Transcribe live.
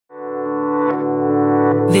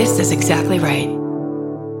This is exactly right.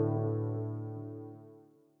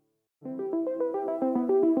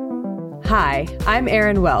 Hi, I'm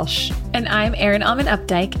Erin Welsh. And I'm Erin Alman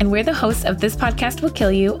Updike, and we're the hosts of This Podcast Will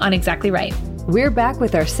Kill You on Exactly Right. We're back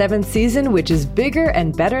with our 7th season, which is bigger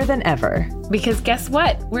and better than ever. Because guess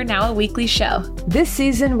what? We're now a weekly show. This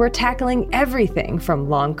season, we're tackling everything from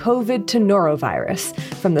long COVID to norovirus,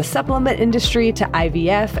 from the supplement industry to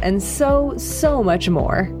IVF, and so much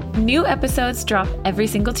more. New episodes drop every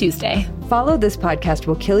single Tuesday. Follow This Podcast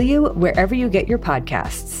Will Kill You wherever you get your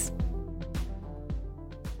podcasts.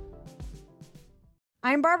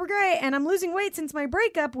 I'm Barbara Gray, and I'm losing weight since my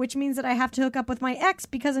breakup, which means that I have to hook up with my ex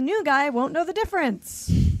because a new guy won't know the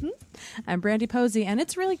difference. I'm Brandy Posey, and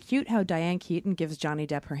it's really cute how Diane Keaton gives Johnny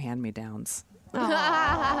Depp her hand-me-downs.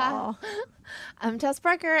 I'm Tess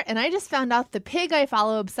Parker, and I just found out the pig I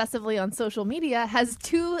follow obsessively on social media has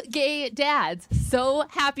 2 gay dads. So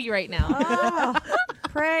happy right now. Oh,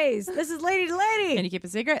 praise. This is Lady to Lady. Can you keep a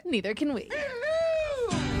secret? Neither can we.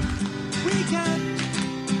 We got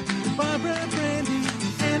Barbara, Brandy,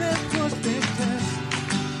 and of course Big Tess.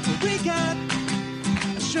 We got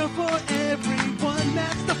a show for everyone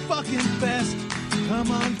that's the fucking best. Come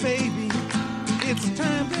on, baby, it's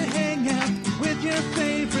time to hang out with your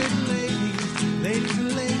favorite ladies. Ladies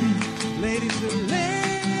and ladies, ladies and ladies.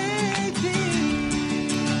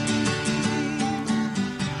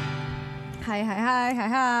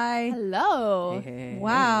 Hi. Hello.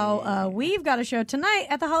 Wow, we've got a show tonight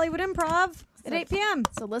at the Hollywood Improv at 8 p.m.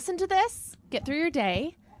 So listen to this, get through your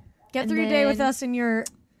day, Get through your day with us in your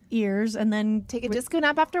ears, and then take a disco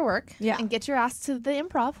nap after work, Yeah. and get your ass to the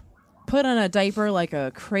improv. Put on a diaper like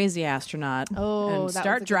a crazy astronaut. Oh, and that start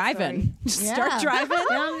was a good driving. Just Yeah. start driving.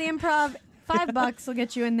 Get on the improv. $5 will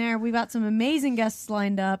get you in there. We've got some amazing guests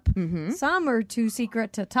lined up. Some are too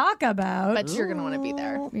secret to talk about. But you're going to want to be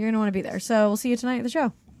there. You're going to want to be there. So we'll see you tonight at the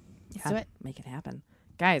show. Yeah, do it. Make it happen.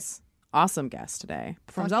 Guys, awesome guest today.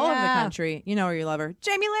 Performs Fuck all over the yeah. country. You know her, you love her.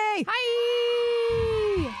 Jamie Lee! Hi.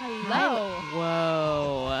 Hello.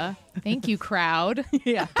 Whoa. Thank you, crowd.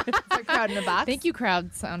 Yeah. Our crowd in the box. Thank you,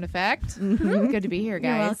 crowd sound effect. Good to be here, You're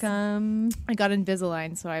guys. welcome. I got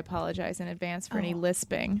Invisalign, so I apologize in advance for any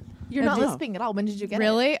lisping. You're not Oh. lisping at all. When did you get it?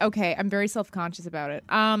 Really? Okay, I'm very self-conscious about it.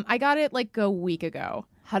 I got it like a week ago.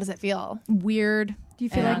 How does it feel? Weird. Do you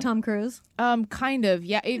feel like Tom Cruise? Kind of.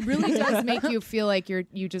 Yeah, it really does make you feel like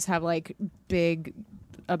you just have like big,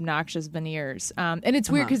 obnoxious veneers. And it's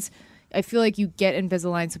weird because I feel like you get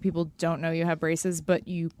Invisalign so people don't know you have braces, but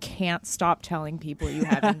you can't stop telling people you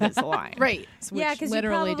have Invisalign. Right. Yeah, because you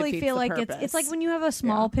probably feel like it's like when you have a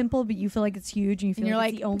small pimple, but you feel like it's huge, and you feel And you're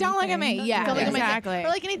like, like, it's the only don't look at thing. me. Yeah, Don't look at my hair. exactly. Or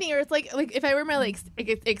like anything, or it's like if I wear my like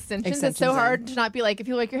extensions, it's Extensions so in. hard to not be like, if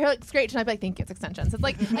you like your hair looks great, to not be like, thank you, it's extensions. It's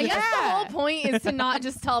like I guess the whole point is to not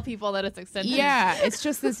just tell people that it's extensions. Yeah, it's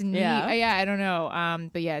just this neat. Yeah, I don't know.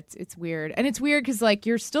 But yeah, it's weird, and it's weird because like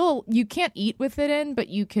you can't eat with it in, but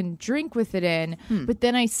you can drink with it in. But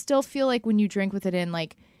then I still feel like when you drink with it in,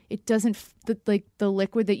 like it doesn't the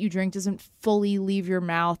liquid that you drink doesn't fully leave your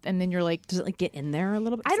mouth, and then you're like, Does it like get in there a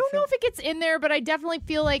little bit? I don't know if it gets in there, but I definitely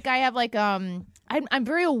feel like I have like I'm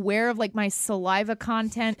very aware of like my saliva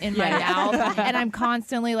content in my mouth, and I'm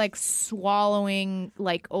constantly like swallowing,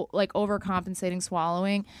 like overcompensating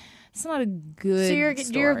swallowing. It's not a good So you're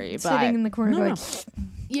story, but sitting in the corner going,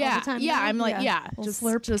 yeah, all the time yeah. now? I'm like, Yeah. yeah,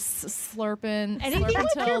 Little just slurping, Anything slurp with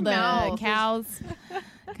until your the mouth. cows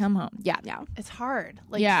come home. Yeah. It's hard.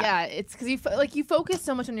 Like Yeah. it's because you focus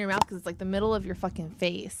so much on your mouth because it's like the middle of your fucking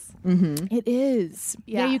face. It is.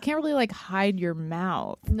 Yeah, Yeah. you can't really like hide your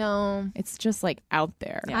mouth. No. It's just like out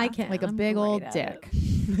there. I can. Like a I'm big great old at dick.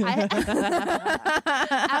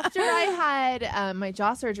 After I had my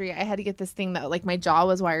jaw surgery, I had to get this thing that like my jaw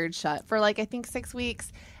was wired shut for like I think 6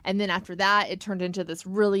 weeks, and then after that it turned into this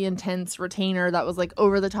really intense retainer that was like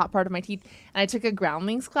over the top part of my teeth. And I took a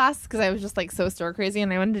groundlings class because I was just like so stir crazy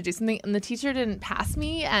and I wanted to do something, and the teacher didn't pass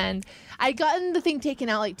me, and I'd gotten the thing taken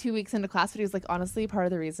out like 2 weeks into class, but he was like, honestly, part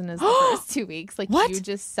of the reason is the first 2 weeks, like What? you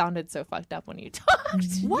just sounded so fucked up when you talked.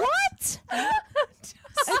 What?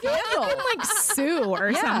 I feel like you can like sue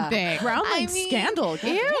or something. Groundling I mean, scandal.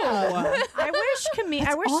 Ew.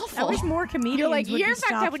 I wish more comedians You're like, would you're be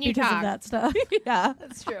fucked up stopped when you because talk. of that stuff. Yeah.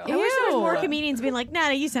 That's true. I wish there was more Ew. comedians being like, nah,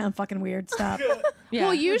 you sound fucking weird. Stop.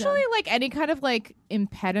 Well, usually like any kind of like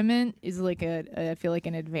impediment is like I feel like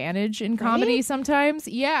an advantage in comedy sometimes.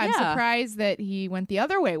 Yeah, I'm Yeah. surprised that he went the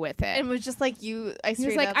other way with it. And it was just like He was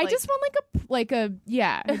like, I just want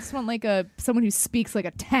I just want like someone who speaks like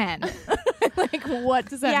a 10. Like, what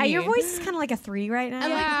does that mean? your voice is kind of like a 3 right now. And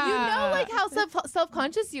Yeah. you know, like how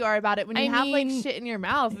self-conscious you are about it when you have like shit in your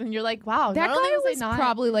mouth, and you're like, wow, That not only guy was I was not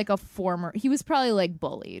probably like he was probably like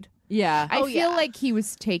bullied. Yeah. I feel yeah. like he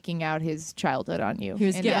was taking out his childhood on you. He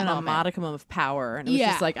was in given that a moment. modicum of power, and it was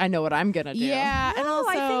Yeah. just like, I know what I'm gonna do. Yeah, and also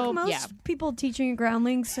I think most people teaching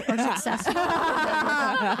groundlings are successful.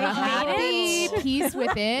 happy, peace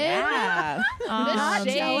within. Yeah. Not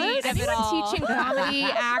jealous of it Anyone all. teaching comedy,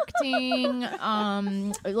 acting,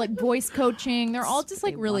 like voice coaching, they're all just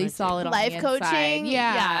like really solid on Life the inside. coaching?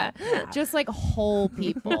 Yeah. Just like whole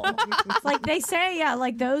people. Like they say,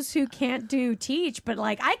 like those who can't teach, but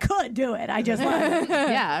like I could do it. I just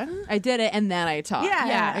Yeah. I did it, and then I taught.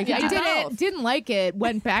 Yeah. I did did both. it, didn't like it,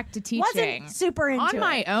 went back to teaching. wasn't super into On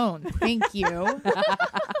my it. own. Thank you.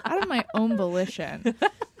 Out of my own volition.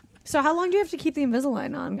 So how long do you have to keep the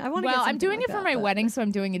Invisalign on? I want to. Well, I'm doing it for my wedding, so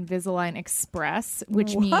I'm doing Invisalign Express,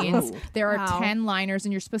 which means there are Wow. 10 liners,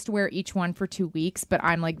 and you're supposed to wear each one for 2 weeks. But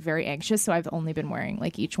I'm like very anxious, so I've only been wearing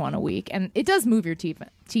like each one a week, and it does move your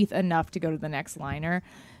teeth enough to go to the next liner.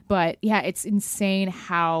 But yeah, it's insane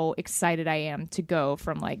how excited I am to go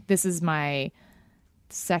from like this is my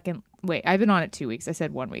second. Wait, I've been on it 2 weeks. I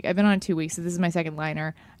said 1 week. I've been on it 2 weeks, so this is my second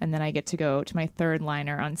liner, and then I get to go to my third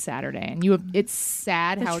liner on Saturday. And it's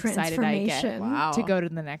sad The how excited I get transformation. Wow. to go to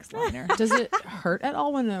the next liner. Does it hurt at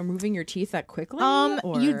all when removing your teeth that quickly?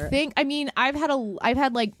 or? You'd think. I mean, I've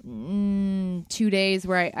had like 2 days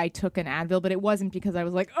where I took an Advil, but it wasn't because I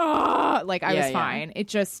was like, oh, like I Yeah, was yeah. fine. It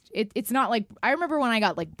just it's not like I remember when I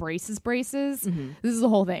got like braces. Mm-hmm. This is the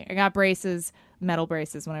whole thing. I got braces, metal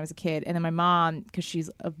braces when I was a kid, and then my mom, because she's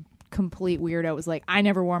a complete weirdo, was like, I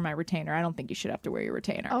never wore my retainer. I don't think you should have to wear your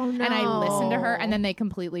retainer. Oh, no. And I listened to her, and then they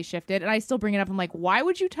completely shifted. And I still bring it up. I'm like, why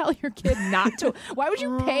would you tell your kid not to? Why would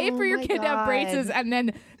you pay for your my kid to have God. braces and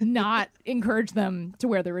then not encourage them to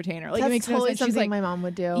wear the retainer? Like, That's it makes totally no sense. She's something like, my mom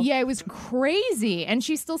would do. yeah, it was crazy, and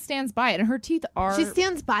she still stands by it. And her teeth are. She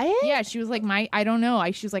stands by it? Yeah, she was like, I don't know.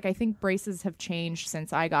 She was like, I think braces have changed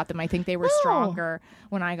since I got them. I think they were stronger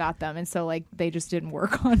when I got them, and so like they just didn't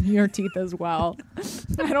work on your teeth as well.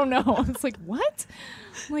 I don't know. I was like, what?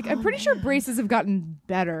 Like, I'm pretty sure braces have gotten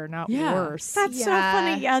better, not Yeah. worse. That's so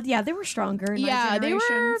funny. Yeah, they were stronger. In yeah, my they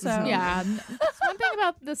generation, were. So. Yeah, that's one thing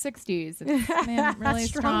about the '60s. They had really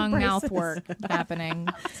Strong strong mouth braces. work happening.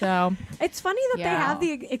 So It's funny that they Yeah. have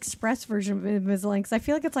the express version of Invisalign because I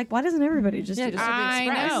feel like it's like, why doesn't everybody just do just that? do the I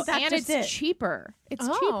Express. know, That's and just it's it. cheaper. It's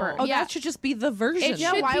Oh. cheaper. Oh, yeah. that should just be the version. It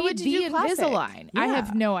should why be would you the do classic? Invisalign. I Yeah.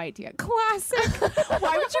 have no idea. Classic.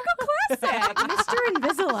 Why would you go classic? Mr.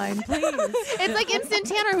 Invisalign, please. It's like Instant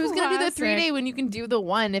Tanner. Who's going to do the Classic. 3-day when you can do the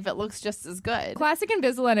 1 if it looks just as good? Classic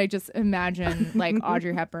Invisalign, I just imagine like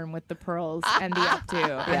Audrey Hepburn with the pearls and the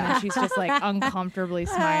updo. And then she's just like uncomfortably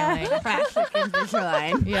smiling. Classic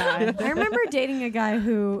Invisalign. Yeah. I remember dating a guy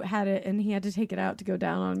who had it and he had to take it out to go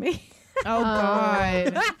down on me. Oh,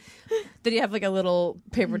 God. Did he have like a little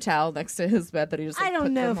paper towel next to his bed that he just? Like, I don't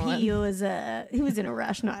put know them if on? he was in a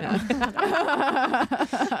rush. No, I don't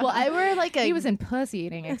know. Well, I wear like a. He was in Pussy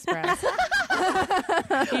Eating Express.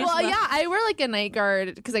 Well, yeah, I wear like a night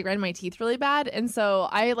guard because I grind my teeth really bad, and so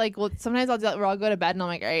I like. Well, sometimes I'll do that where I'll go to bed and I'm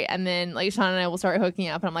like, all right, and then like Sean and I will start hooking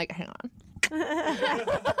up, and I'm like, hang on.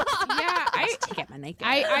 Yeah, Take out my naked.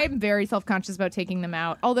 I'm very self-conscious about taking them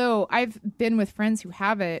out. Although I've been with friends who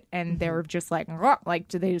have it and they're just like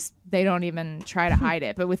they don't even try to hide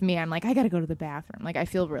it. But with me, I'm like, I got to go to the bathroom. Like I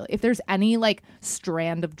feel really, if there's any like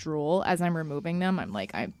strand of drool as I'm removing them, I'm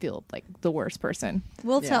like, I feel like the worst person.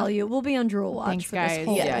 We'll tell you. We'll be on Drool Watch Thanks, for guys. this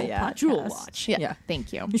whole Yeah. podcast. Drool watch. Yeah.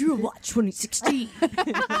 Thank you. Drool Watch 2016.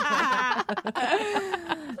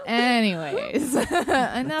 Anyways,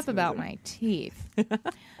 enough about my teeth.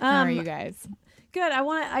 How are you guys? Good.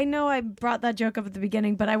 I know I brought that joke up at the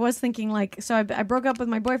beginning, but I was thinking like, so I broke up with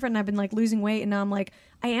my boyfriend and I've been like losing weight, and now I'm like,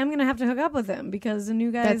 I am going to have to hook up with him because the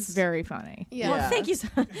new guy's. That's very funny. Yeah. Well, thank you so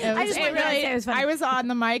much. I just wanted to say it was funny. I was on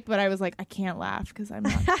the mic, but I was like, I can't laugh because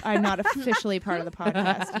I'm not officially part of the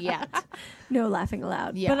podcast yet. No laughing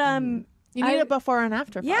aloud. Yeah. But You need a before and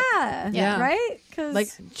after. yeah, Yeah. right? Because like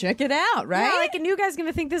check it out, right? yeah, like a new guy's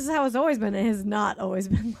gonna think this is how it's always been. It has not always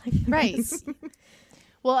been like this. Right.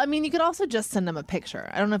 Well, I mean, you could also just send them a picture.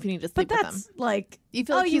 I don't know if you need to sleep But with them. that's like, You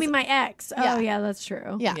feel oh, like you he's- mean my ex? Yeah. Oh, yeah, that's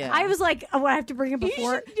true. Yeah. Yeah. I was like, oh, I have to bring it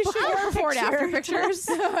before. You should before and after pictures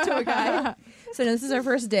to a guy. So this is our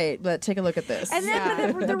first date, but take a look at this. And then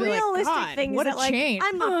Yeah. the They'll be like, realistic God, thing is what a that like change.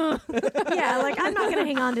 I'm not, yeah, like I'm not gonna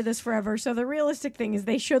hang on to this forever. So the realistic thing is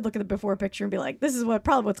they should look at the before picture and be like, this is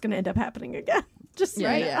probably what's gonna end up happening again. Just so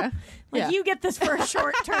you know. Like, Yeah. you get this for a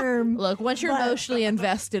short term. Look, once you're emotionally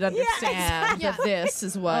invested, understand that this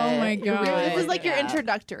is what. Oh my God. It was like your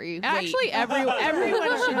introductory. Actually, everyone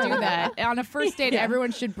should do that. On a first date,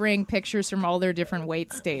 everyone should bring pictures from all their different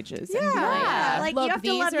weight stages. And be Like, look, you have to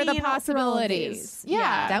these let are me the in all through all of possibilities. these.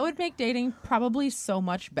 Yeah. That would make dating probably so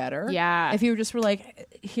much better. Yeah. If you just were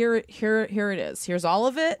like, here it is. Here's all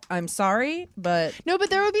of it. I'm sorry, but No, but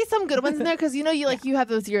there would be some good ones in there because you have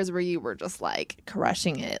those years where you were just like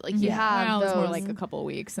crushing it. Like you have Well, those. it's more like a couple of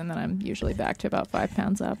weeks, and then I'm usually back to about 5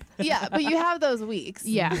 pounds up. Yeah, but you have those weeks.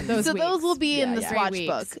 Yeah, those so those weeks. will be in the Great swatch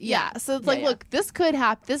weeks. book. Yeah. So it's like, yeah. look, this could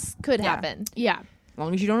happen. This could happen. Yeah. as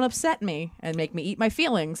long as you don't upset me and make me eat my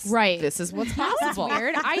feelings, Right. this is what's possible.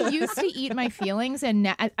 Weird. I used to eat my feelings,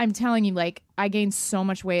 and I'm telling you, like, I gained so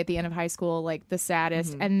much weight at the end of high school, like the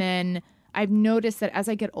saddest. And then I've noticed that as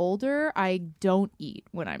I get older, I don't eat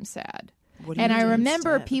when I'm sad. What do you And I do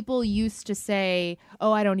remember instead? people used to say,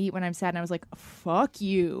 "Oh, I don't eat when I'm sad," and I was like, "Fuck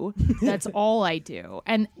you." That's all I do.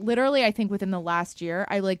 And literally, I think within the last year,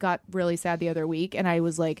 I like got really sad the other week, and I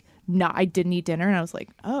was like, I didn't eat dinner, and I was like,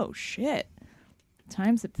 "Oh shit."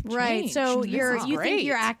 Times have changed. Right. So This you is think great.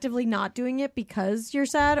 you're actively not doing it because you're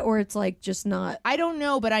sad, or it's like just not. I don't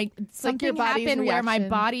know, but something your body's happened where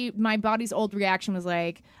reaction. my body's old reaction was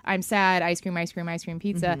like, I'm sad, ice cream,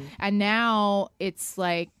 pizza, and now it's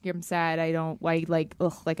like, I'm sad, I don't I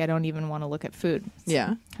don't even want to look at food. It's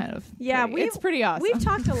Yeah. kind of Yeah, it's pretty awesome. We've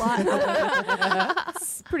talked a lot.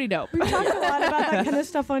 It's pretty dope. We've talked a lot about that kind of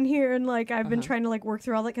stuff on here, and like I've been trying to like work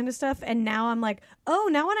through all that kind of stuff, and now I'm like, oh,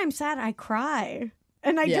 now when I'm sad, I cry,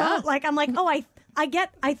 and I don't like. I'm like, oh, I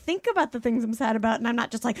think about the things I'm sad about, and I'm not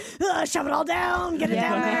just like, shove it all down, get it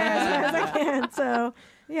down there as far as I can. So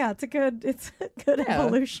yeah, it's a good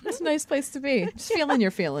evolution. It's a nice place to be. Just feeling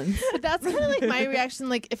your feelings. But that's kind of like my reaction.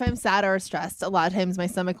 Like if I'm sad or stressed, a lot of times my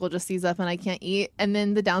stomach will just seize up and I can't eat. And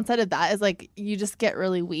then the downside of that is like you just get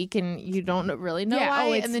really weak and you don't really know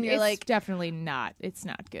why. And then you're it's like, definitely not. It's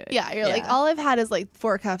not good. yeah, you're like, all I've had is like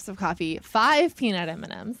 4 cups of coffee, 5 peanut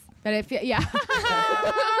M&Ms. But if yeah,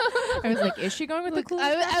 I was like, is she going with the cool?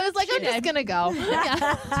 I was like, I'm just gonna go.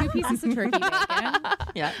 Yeah. 2 pieces of turkey bacon.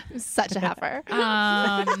 Yeah. Such a heifer.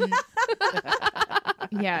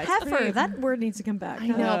 Yeah, it's Heifer, pretty- that word needs to come back. I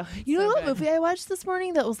know. You know what movie I watched this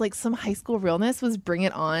morning that was like some high school realness was Bring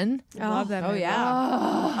It On. Love that. Oh, movie. yeah.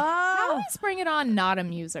 How is Bring It On not a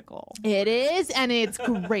musical? It is, and it's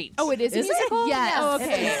great. Oh, it is a musical? Yes. Oh,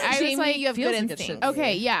 okay. I Jamie, was like, you have feels good like it instinct. should be.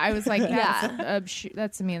 okay, yeah. I was like, Yeah.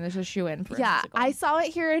 that's I mean, there's a shoe in for a Yeah, musical. I saw it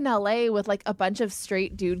here in LA with like a bunch of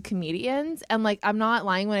straight dude comedians, and like I'm not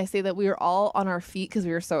lying when I say that we were all on our feet because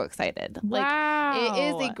we were so excited. Like Wow.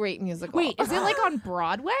 it is a great musical. Wait, is it like on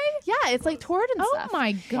Broadway? Yeah, it's like toured and Oh stuff.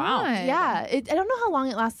 my god! Yeah, I don't know how long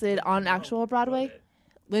it lasted on actual Broadway.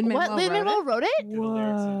 Lin-Manuel Lin-Manuel wrote it?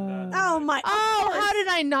 Oh my! Oh, how did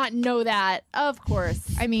I not know that? Of course.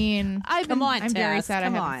 I mean, Come on, I'm very Tess, sad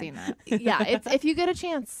come I on. haven't seen that. Yeah, it's if you get a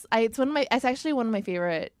chance. It's actually one of my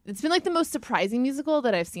favorite. It's been like the most surprising musical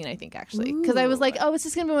that I've seen. I think actually because I was like, oh, it's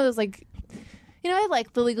just gonna be one of those like, I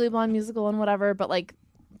like the Legally Blonde musical and whatever, but like,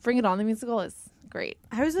 Bring It On the musical is great.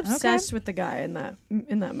 I was obsessed with the guy in that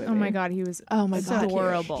movie. Oh my god, he was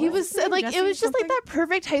adorable. He was like Jesse it was just like something? that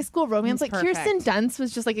perfect high school romance. He's Like perfect. Kirsten Dunst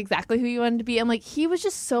was just like exactly who you wanted to be, and like he was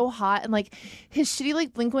just so hot, and like his shitty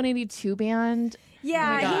like Blink-182 band. Yeah,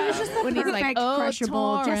 Oh my he was God. just the When he's perfect like, oh,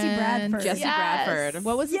 crushable Jesse Torrance. Bradford. Jesse Yes. Bradford.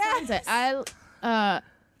 What was the Yes. song? I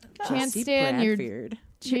can't Jesse stand your Bradford.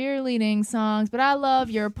 cheerleading songs, but I love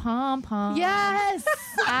your pom pom. Yes.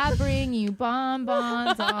 I bring you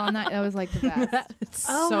bonbons all night. That was like the best.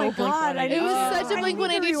 Oh So my god! I Blink-182. It was know. such a I need to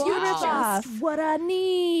Blink-182 rewatch ripoff. this. What I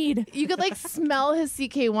need. You could like smell his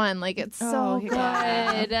CK1. Like it's so good.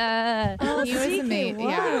 He was amazing.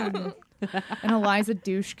 Yeah. And Eliza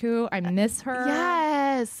Dushku, I miss her.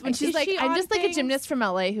 Yes. When And she's is like, she I'm on just like a things? gymnast from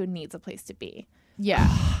LA who needs a place to be. Yeah.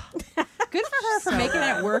 Good for her for making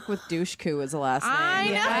it work with Doucheku as a last name. I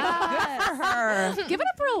know. Like, good for her. Give it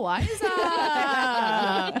up for Eliza.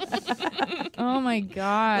 Oh my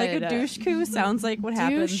god. Like a douche-coup sounds like what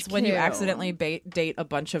happens when you Douche-coup. accidentally date a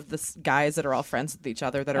bunch of guys that are all friends with each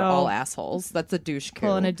other that are all assholes. That's a douche-coup.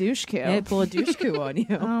 Pulling a douche-coup. Yeah, pull a douche-coup on you.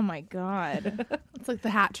 Oh my god. It's like the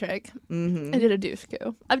hat trick. I did a douche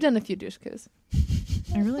coup. I've done a few douche coups.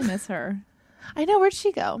 I really miss her. I know. Where'd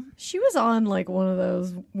she go? She was on like one of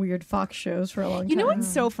those weird Fox shows for a long time. You know what's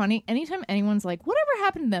so funny? Anytime anyone's like, whatever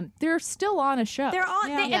happened to them, they're still on a show. They're on.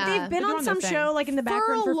 Yeah. They've been They're on doing some their thing. show like in the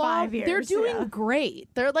background for 5 years. They're doing Yeah. great.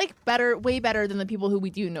 They're like way better than the people who we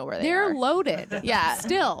do know where they They're are. loaded. Yeah.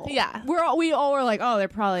 Still. Yeah. We all were like, oh, they're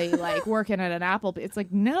probably like working at an Apple. It's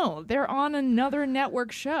like, no, they're on another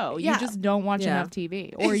network show. Yeah. You just don't watch Yeah. enough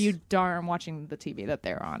TV, or you darn watching the TV that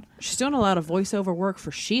they're on. She's doing a lot of voiceover work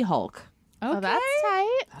for She-Hulk. Okay. Oh, that's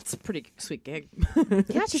tight. That's a pretty sweet gig.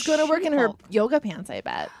 Yeah, she's going to work in her yoga pants, I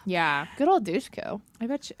bet. Yeah. Good old Dushko. I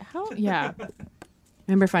bet you. How? Yeah. I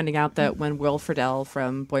remember finding out that when Will Friedle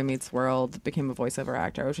from Boy Meets World became a voiceover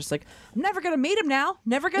actor, I was just like, I'm never going to meet him now.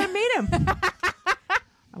 Never going to meet him.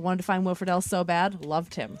 I wanted to find Will Friedle so bad.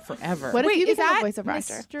 Loved him forever. What if you is became that a voiceover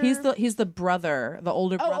actor? Mr. He's the brother, the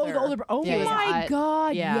older brother. Oh, the older brother. Oh Yeah, yeah. my hot.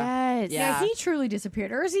 God. Yeah. Yes. Yeah. He truly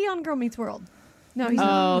disappeared, or is he on Girl Meets World? No, he's Oh,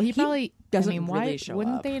 not. he probably doesn't I mean, why really show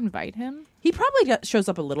wouldn't up. they invite him? He probably shows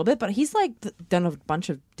up a little bit, but he's like done a bunch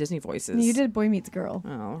of Disney voices. You did Boy Meets Girl. Oh,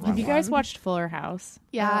 Have wrong you guys one. watched Fuller House?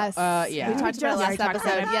 Yes. yeah. We talked about it last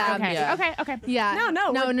episode. Yeah. Okay. Yeah. Okay. Yeah.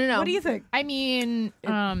 No. No. What do you think? I mean,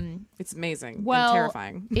 It's amazing. well, and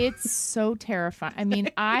terrifying. It's so terrifying. I mean,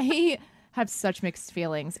 I have such mixed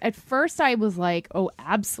feelings. At first, I was like, "Oh,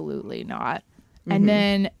 absolutely not," and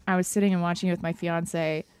then I was sitting and watching it with my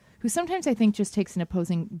fiance, who sometimes I think just takes an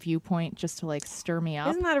opposing viewpoint just to like stir me up.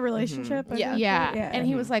 Isn't that a relationship? I Yeah. think? Yeah. And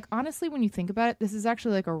he was like, honestly, when you think about it, this is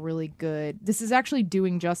actually like a really good, this is actually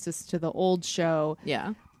doing justice to the old show.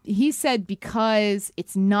 Yeah. He said because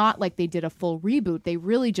it's not like they did a full reboot, they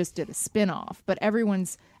really just did a spin-off, but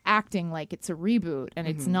everyone's acting like it's a reboot and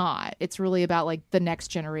it's not. It's really about like the next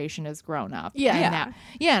generation has grown up. Yeah. And Yeah. that-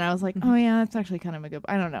 yeah. And I was like, oh yeah, that's actually kind of a good,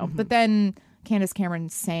 I don't know. But then Candace Cameron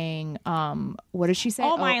saying, what does she say?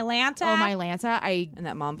 Oh, my Lanta. Oh, my Lanta. And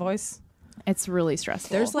that mom voice. It's really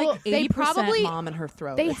stressful. There's like Well, they 80% probably- mom in her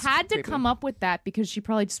throat. They It's had to creepy. come up with that because she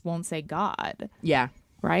probably just won't say God, Yeah.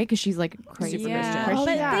 right? Because she's like crazy. Super Yeah. Christian.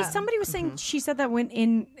 But yeah. somebody was saying she said that went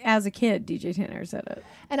in as a kid. DJ Tanner said it.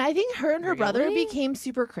 And I think her and her brother became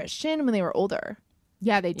super Christian when they were older.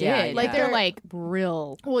 Yeah, they did. Yeah, Like yeah. they're like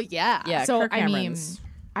real. Well, yeah. Yeah. So Kirk I mean, Cameron's-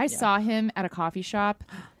 I saw him at a coffee shop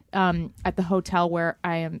at the hotel where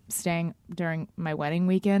I am staying during my wedding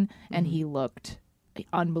weekend, and he looked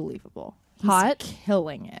unbelievable. He's Hot?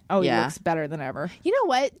 killing it. Oh, Yeah. he looks better than ever. You know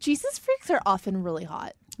what? Jesus freaks are often really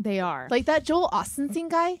hot. They are. Like that Joel Osteen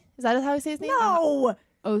guy. Is that how he says his name? No,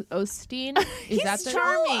 Osteen. Is that the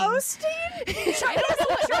charming. Osteen. I don't know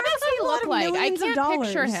what does he look like. I millions of can't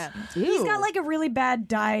picture dollars. him. He's got like a really bad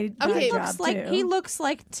dye Okay, job Looks like too. he looks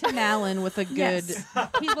like Tim Allen with a good. Yes.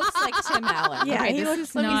 He looks like Tim Allen. Yeah, Okay, he this looks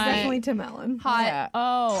is like not- he's definitely Tim Allen. Hot. Yeah.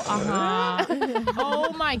 Oh,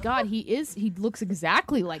 oh my God, he is. He looks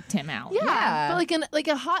exactly like Tim Allen. Yeah. Yeah. But like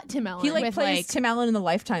a hot Tim Allen. He like With, plays like- Tim Allen in the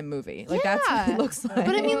Lifetime movie. Like that's what he Yeah. looks like.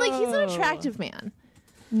 But I mean, like he's an attractive man.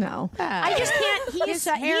 No, I just can't. He His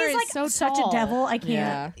is hair he's is like so such tall. a devil. I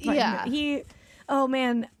Yeah. can't. Yeah. He. Oh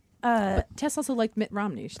man. Tess also liked Mitt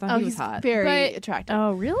Romney. She thought Oh, he was he's hot. very But- attractive.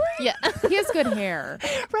 Oh, really? Yeah. He has good hair.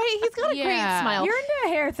 Right? He's got a Yeah. great smile. You're into a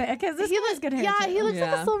hair thing because this he guy has looks good hair. Yeah, too. he looks like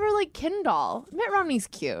Yeah. a silver like Ken doll. Mitt Romney's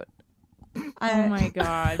cute. Oh my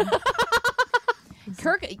God.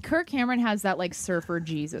 Kirk Cameron has that like surfer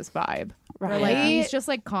Jesus vibe. Where, like Right? he's just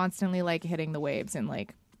like constantly like hitting the waves and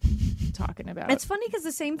like talking about It's funny because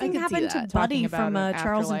the same thing could see happened to that. Buddy Talking about from an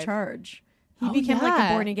Charles in afterlife. Charge. He Oh, became like a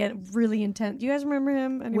yeah. born again, really intense. Do you guys remember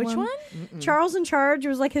him? Anyone? Which one? Charles in Charge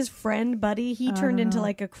was like his friend Buddy. He turned into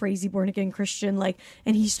like a crazy born again Christian, like,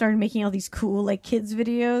 and he started making all these cool like kids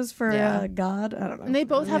videos for Yeah. God. I don't know. And they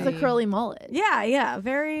both have the curly mullet. yeah,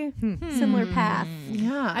 very similar path.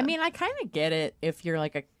 Yeah. I mean, I kind of get it if you're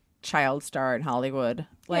like a child star in Hollywood.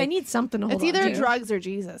 Like, I need something to hold it's on either to. drugs or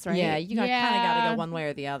Jesus, right? yeah, you kind of got Yeah. to go one way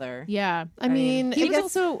or the other. Yeah. I mean, He I was guess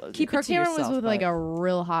also keep it Kirk to Cameron was yourself, with like but- a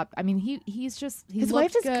real hot. I mean, he's just His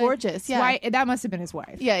wife is good. gorgeous, yeah. Why, that must have been his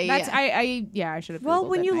wife. Yeah, yeah, That's, yeah. I should have. Well, Googled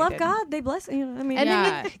when it you and I love didn't. God, they bless you. I mean, and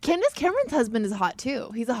Yeah. I mean, Candace Cameron's husband is hot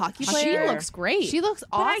too. He's a hockey She player. looks great. She looks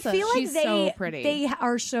but awesome. I feel like She's they so pretty. they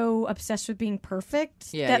are so obsessed with being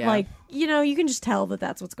perfect Yeah, that yeah. like you can just tell that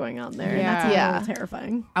that's what's going on there. And that's a Yeah. little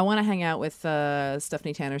terrifying. I want to hang out with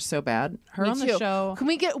Stephanie Tanner so bad. Her Me on the too. show. Can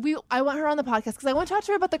we get? I want her on the podcast because I want to talk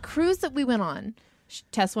to her about the cruise that we went on.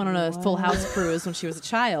 Tess went on a Full House cruise when she was a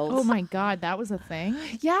child. Oh my God, that was a thing.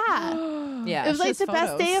 Yeah, Yeah, it was she like has the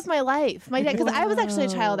best day photos. of my life. My dad, because I was actually a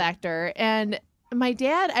child actor, and my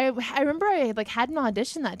dad. I remember I like had an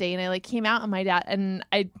audition that day, and I like came out, and my dad and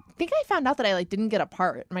I think I found out that I like didn't get a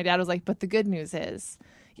part. My dad was like, "But the good news is,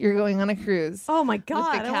 You're going on a cruise. Oh my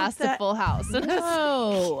God. With the cast of Full House.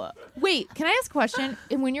 Oh, wait. Can I ask a question?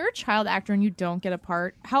 And when you're a child actor and you don't get a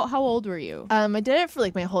part, how old were you? I did it for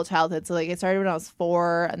like my whole childhood. So like I started when I was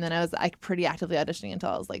 4, and then I was like pretty actively auditioning until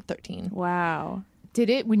I was like 13. Wow. Did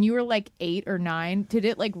it when you were like 8 or 9? Did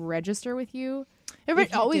it like register with you?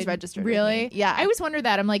 It always registered. Really? With me. Yeah. I always wonder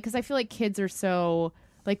that. I'm like, because I feel like kids are so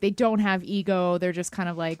like they don't have ego. They're just kind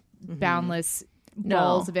of like boundless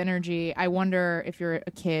balls of energy. I wonder if you're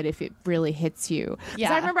a kid, if it really hits you.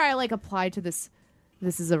 Yeah. I remember I like applied to this.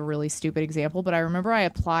 This is a really stupid example, but I remember I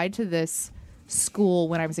applied to this school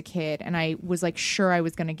when I was a kid, and I was like sure I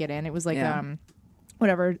was going to get in. It was like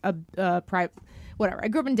whatever a private whatever. I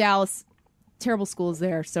grew up in Dallas. Terrible schools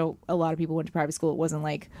there, so a lot of people went to private school. It wasn't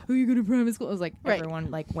like, oh, you go to private school. It was like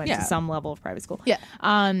everyone like went to some level of private school. Yeah.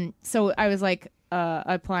 So I was like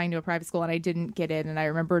applying to a private school, and I didn't get in, and I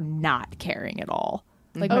remember not caring at all.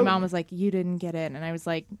 Like my mom was like, you didn't get in, and I was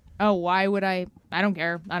like, oh, why would I? I don't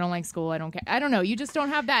care. I don't like school. I don't care. I don't know. You just don't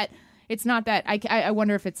have that. It's not that. I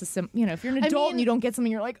wonder if it's if you're an adult and you don't get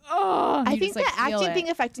something, you're like, oh. I think the acting thing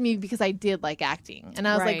affected me because I did like acting, and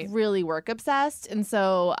I was like really work obsessed, and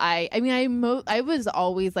so I was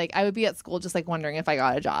always like, I would be at school just like wondering if I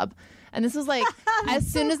got a job, and this was like as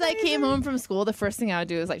soon as I came home from school, the first thing I would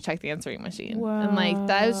do is like check the answering machine, and like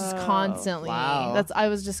that was just constantly. I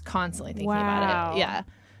was just constantly thinking about it. Yeah.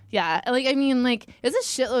 Yeah, like I mean, like it's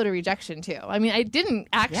a shitload of rejection too. I mean, I didn't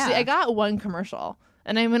actually. I got one commercial.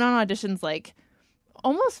 And I went on auditions like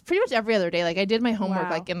almost pretty much every other day. Like I did my homework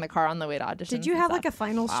like in the car on the way to auditions. Did you have like a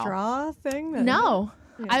final straw thing? No.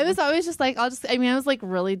 Yeah. I was always just like, I was like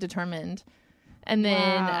really determined. And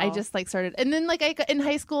then I just like started, and then like I got in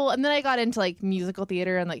high school, and then I got into like musical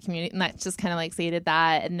theater and like community, and that just kind of like sated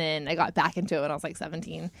that. And then I got back into it when I was like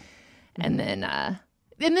 17. And then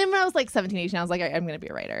when I was like 17, 18, I was like, I'm going to be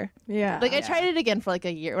a writer. Yeah. Like I tried it again for like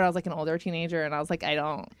a year when I was like an older teenager, and I was like, I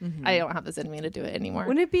don't have this in me to do it anymore.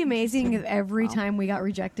 Wouldn't it be amazing if every time we got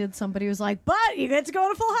rejected, somebody was like, but you get to go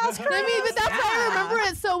to Full House cruise. I mean, but that's why I remember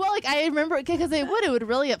it so well. Like I remember it because it would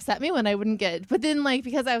really upset me when I wouldn't get, but then like,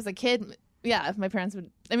 because I was a kid, if my parents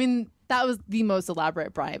would, I mean, that was the most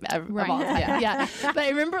elaborate bribe ever of all time. Yeah. But I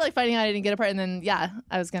remember like finding out I didn't get a part, and then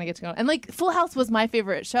I was gonna get to go. And like Full House was my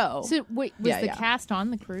favorite show. So wait, was the cast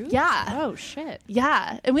on the cruise? Yeah. Oh shit.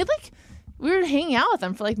 Yeah. And we were hanging out with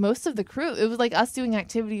them for like most of the crew. It was like us doing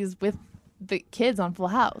activities with the kids on Full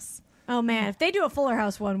House. Oh man, if they do a Fuller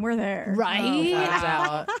House one, we're there. Right?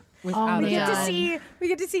 We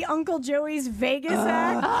get to see Uncle Joey's Vegas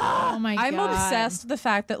act. Oh my god. I'm obsessed with the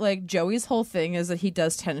fact that like Joey's whole thing is that he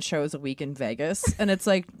does 10 shows a week in Vegas. And it's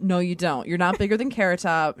like, no, you don't. You're not bigger than Carrot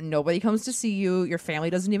Top. Nobody comes to see you. Your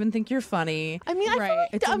family doesn't even think you're funny. I mean, I feel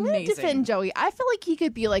like I'm going to defend Joey. I feel like he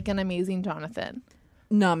could be like an amazing Jonathan.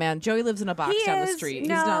 No, man. Joey lives in a box down the street.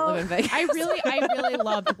 No. He's not living in Vegas. I really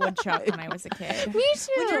loved Woodchuck when I was a kid. Me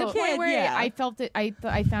too. To the point where I felt it.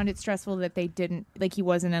 I found it stressful that they didn't like he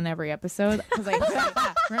wasn't in every episode, because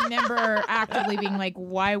I remember actively being like,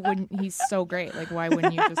 why wouldn't he's so great? Like why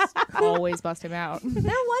wouldn't you just always bust him out? There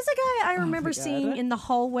was a guy I remember seeing in the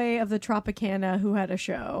hallway of the Tropicana who had a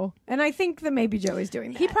show, and I think that maybe Joey's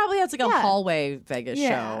doing that. He probably has like a hallway Vegas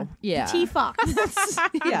show. Yeah. T-Fox.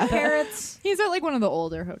 Parrots. He's at like one of the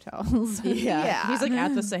older hotels. Yeah. He's like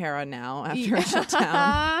at the Sahara now after it shut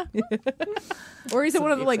down. Or he's at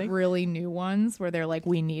one of the like really new ones where they're like,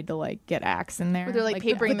 we need to like get acts in there. Where they're like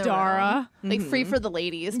papering the room. Like free for the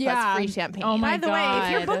ladies plus free champagne. Oh my God. By the way,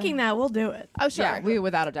 if you're booking that, we'll do it. Oh sure. Yeah, we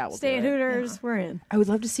without a doubt will Stay do at it. Hooters. We're in. I would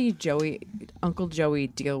love to see Uncle Joey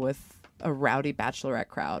deal with a rowdy bachelorette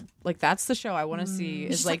crowd. Like that's the show I want to see.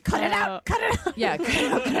 Is like cut it out. Yeah, cut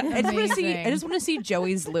it out. I just want to see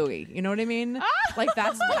Joey's Louie. You know what I mean? Like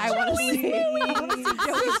that's what I want to see.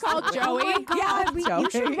 Joey's called Joey. Oh God,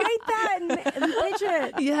 you should write that and pitch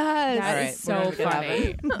it. Yes. That is so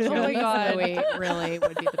funny. Oh my God. Joey really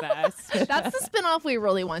would be the best. That's the spinoff we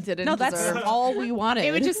really wanted and deserved. That's all we wanted.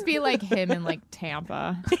 It would just be like him in like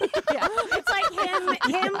Tampa. It's like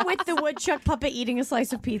him with the woodchuck puppet eating a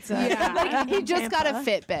slice of pizza. Yeah. Like, he just got a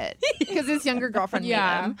Fitbit because his younger girlfriend made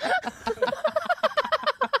him.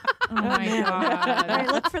 Oh my God. All right,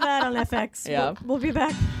 look for that on FX. Yeah. We'll be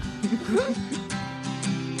back.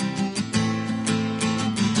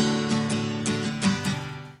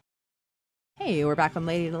 Hey, we're back on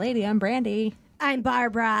Lady to Lady. I'm Brandy. I'm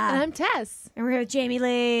Barbara. And I'm Tess. And we're here with Jamie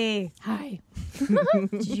Lee. Hi.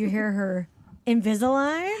 Did you hear her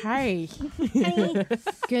Invisalign. Hi.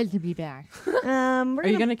 Good to be back. Are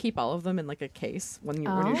you gonna keep all of them in like a case when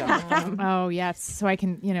you're done with them? Oh yes, so I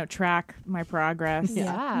can track my progress.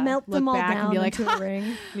 Yeah. Melt them Look all back and down be like, into a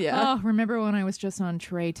ring. Yeah. Oh, remember when I was just on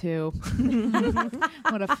Tray 2?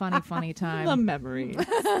 What a funny time. The memory.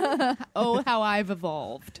 Oh, how I've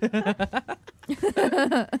evolved. Let's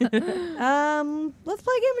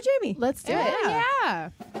play a game with Jamie. Let's do it. Yeah.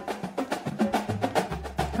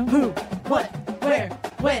 Who, what, where,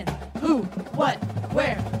 when? Who, what,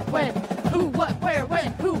 where, when? Who, what, where,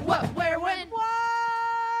 when? Who, what, where, when?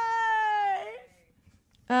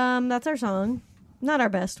 That's our song. Not our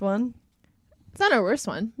best one. It's not our worst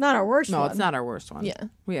one. Not our worst one. No, it's not our worst one. Yeah.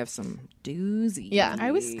 We have some doozies. Yeah.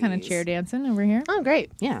 I was kind of chair dancing over here. Oh,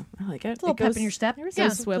 great. Yeah, I like it. a little It goes- pep in your step. There's Yeah.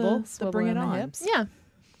 a swivel. to bring it in my on. hips. Yeah.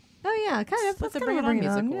 Oh yeah, kind of. Let's That's bring kind it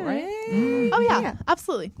of on musical, Yeah, right? yeah, yeah. Oh, yeah. Yeah.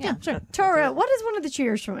 Absolutely. Yeah, sure. Tora, what is one of the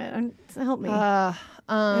cheers from it? Help me.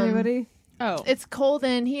 Anybody? Oh. It's cold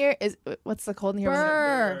in here. What's the cold in here?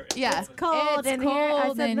 Burr. Yeah. Cold It's in here. I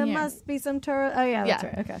cold said in there here. must be some Tora. Oh yeah, that's Yeah.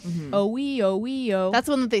 right. Okay. Oh wee oh. That's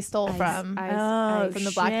one that they stole from Oh, from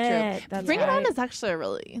the Black shit. Troop. That's Bring It On right. is actually a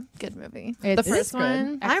really good movie. It the is first good.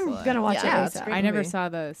 one. I'm Excellent. gonna watch Yeah, it. it's ASAP. great. I never movie. saw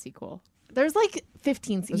the sequel. There's like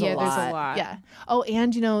 15 seasons. There's a lot. Yeah. Oh,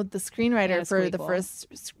 and the screenwriter And a for the squeakle. first.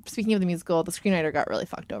 Speaking of the musical, the screenwriter got really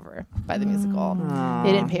fucked over by the musical.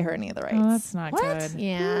 They didn't pay her any of the rights. Oh, that's not good.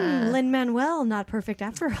 Yeah. Lin Manuel, not perfect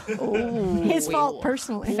after all. Oh, His fault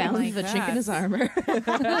personally. Found like the chink that. in his armor.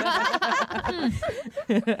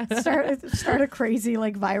 Start a crazy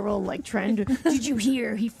viral trend. Did you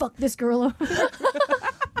hear he fucked this girl over?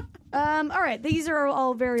 All right, these are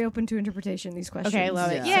all very open to interpretation. These questions. Okay,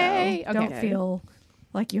 love it. Yeah. Yay. So don't Okay. feel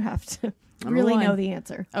like you have to Number really one. know the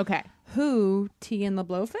answer. Okay. Who? Tea and the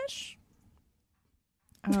Blowfish?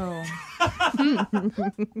 Oh.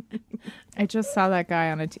 I just saw that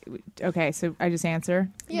guy on a. Okay, so I just answer.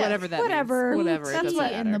 Yeah. Whatever that Whatever. means. Whatever. It That's doesn't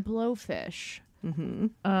what- And the matter. Blowfish.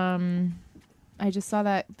 Mm-hmm. I just saw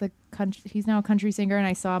that he's now a country singer, and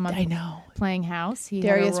I saw him on I know. Playing House. He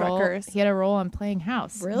Darius had a role, Ruckers. He had a role on Playing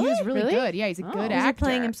House. Really? He was really, Really? good. Yeah, he's a good Is he actor.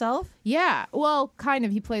 playing himself? Yeah. Well, kind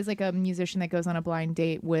of. He plays like a musician that goes on a blind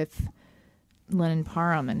date with Lennon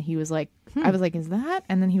Parham, and he was like, I was like, is that?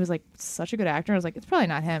 And then he was like, such a good actor. I was like, it's probably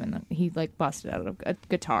not him. And then he busted out a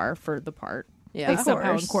guitar for the part. Yeah, They of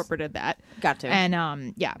somehow course. incorporated that. Got to.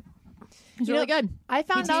 And yeah, he's really good. I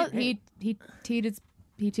found out he teed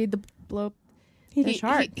the blow. he, the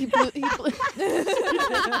chart. he blew,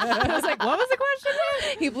 I was like, what was the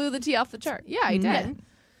question? he blew the tea off the chart. Yeah, he did.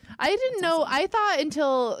 I didn't know. I thought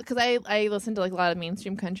until because I listened to a lot of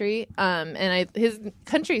mainstream country, and his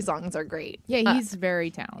country songs are great. Yeah, he's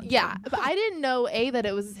very talented. Yeah, but I didn't know that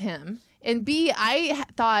it was him, and B I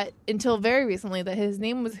thought until very recently that his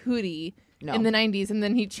name was Hootie in the '90s, and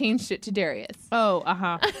then he changed it to Darius. Oh,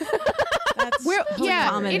 That's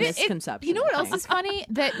common it is- misconception. You know what I else think. is funny?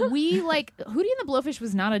 That we Hootie and the Blowfish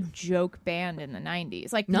was not a joke band in the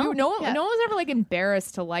 '90s. Like No. no one was ever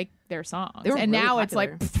embarrassed to like their songs. They were and really now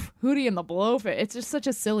popular. it's like Hootie and the Blowfish. It's just such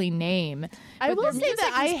a silly name. I But will their say music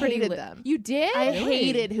that I is pretty hated lit. them. You did? I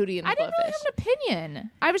hated Hootie and the I didn't really Blowfish. have an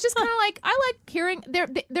opinion. I was just kind of like, I like hearing there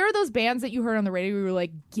are those bands that you heard on the radio where you were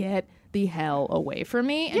like, get the hell away from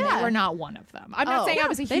me, and Yeah. they were not one of them. I'm not Oh. saying I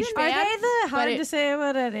was a huge Are fan. they the but hard it- to say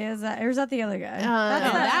what it is? Or is that the other guy? No,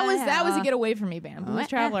 that was a get away from me band. Blues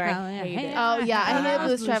Traveler, I hated. Oh yeah, I hated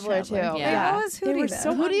Blues Blues Traveler too. Traveler. Yeah. What was They Hootie were though?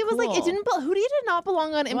 so Hootie was like it cool. didn't. Hootie did not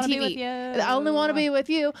belong on Wanna Be MTV. With You. I only want to be with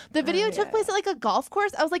you. The video took place at a golf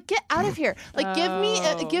course. I was like, get out of here! Like give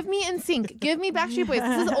me NSYNC, give me Backstreet Boys.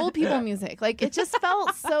 This is old people music. Like it just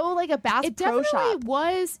felt so like a Bass It Pro definitely Shop.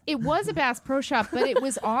 was. It was a Bass Pro Shop, but it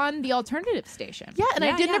was on the alternative station. Yeah, and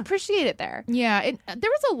I didn't appreciate it there. Yeah, there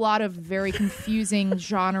was a lot of very confusing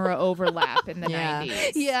genre overlap in the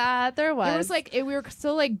 90s. Yeah, there was. It was we were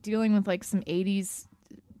still dealing with some 80s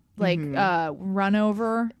run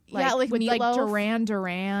over. Yeah, like with Meatloaf.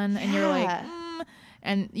 Duran and you're like Yeah.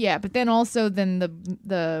 and yeah, but then also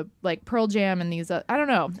the Pearl Jam and these I don't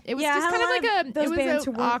know. It was just kind of those it was bands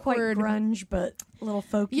who a weren't awkward quite grunge but a little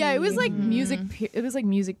folky. Yeah, it was like music. It was like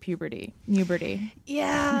music puberty. Puberty.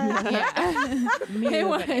 yeah. It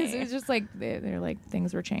was. It was just they're like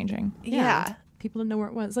things were changing. Yeah. People didn't know where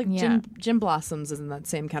it was. Like Yeah. Jim Blossoms is in that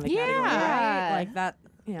same kind of category, Yeah. right? Like that.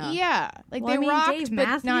 Yeah. Yeah, like Well, they I mean, rocked, Dave but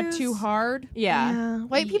not Matthews? too hard. Yeah.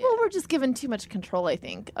 White people were just given too much control, I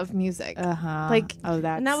think, of music. Uh-huh. Like-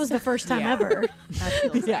 that. and that was the first time ever. that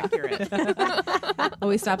feels accurate. Well,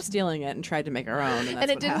 we stopped stealing it and tried to make our own, and, that's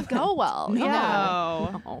and it what didn't happened. go well. Yeah.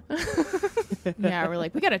 No. Oh. Yeah, we're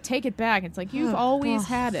like, we got to take it back. It's like you've always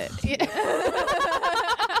had it.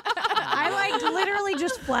 I like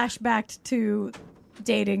flashbacked to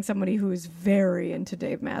dating somebody who's very into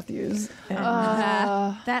Dave Matthews. And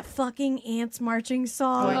that fucking ants marching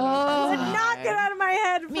song would not get out of my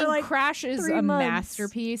head for like Crash is 3 a months.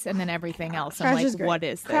 masterpiece, and then everything else. Crash I'm like, is great. what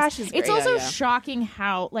is this? Crash is It's great. also Yeah. shocking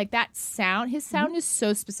how like that sound. His sound is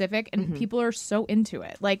so specific, and people are so into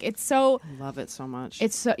it. Like it's so. Love it so much.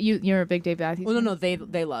 It's so you're a big Dave Matthews. Well, no, fan?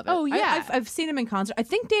 they love it. Oh, yeah. I've seen him in concert. I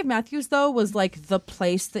think Dave Matthews though was like the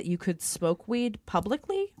place that you could smoke weed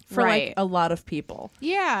publicly for like Right. a lot of people.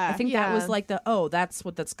 Yeah, I think that was like that's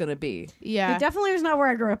what that's gonna be. yeah. It definitely was not where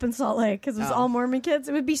I grew up in Salt Lake because it was all Mormon kids.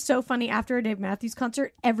 It would be so funny after a Dave Matthews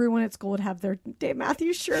concert, everyone at school would have their Dave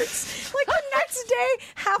Matthews shirts. Like the next day,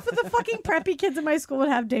 half of the fucking preppy kids in my school would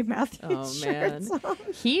have Dave Matthews shirts. On.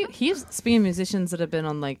 He's speaking of musicians that have been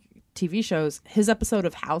on like TV shows. His episode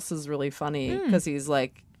of House is really funny because he's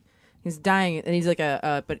dying and he's like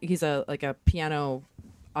he's a piano,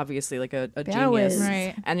 obviously like a Piano genius, whiz.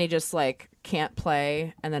 Right. And he just like can't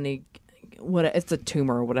play, and then it's a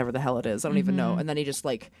tumor or whatever the hell it is. I don't even know. And then he just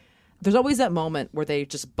like. There's always that moment where they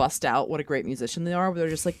just bust out what a great musician they are, where they're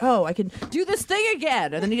just like, oh, I can do this thing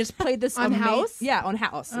again. And then he just played this On House? Yeah, on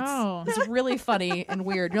House. It's really funny and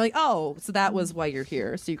weird. You're like, oh, so that was why you're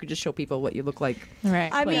here. So you could just show people what you look like.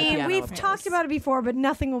 right. I Playing mean, piano, we've of talked course. about it before, but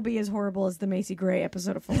nothing will be as horrible as the Macy Gray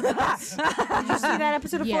episode of Fuller House. Did you see that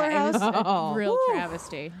episode of Fuller yeah, it House? was a real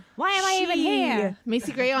travesty. Why am I even here?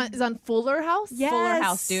 Macy Gray is on Fuller House. Yes. Fuller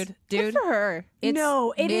House, dude. Good for her.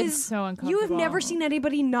 No, it it's is so You have uncomfortable. never seen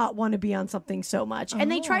anybody not want to be on something so much. And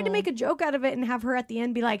they tried to make a joke out of it and have her at the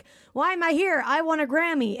end be like, "Why am I here? I want a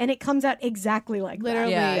Grammy." And it comes out exactly like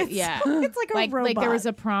Literally, that. yeah. It's like a robot. Like there was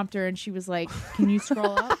a prompter, and she was like, "Can you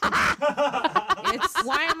scroll up? It's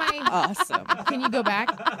Why am I? awesome. Can you go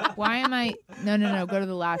back? Why am I? No. Go to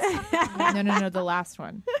the last. No. The last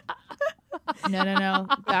one. No.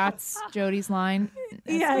 That's Jody's line. That's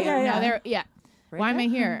Yeah, the- yeah, no, yeah. there- yeah. Why am I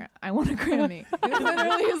here? I want a Grammy. It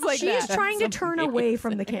literally is like She's that. trying to turn away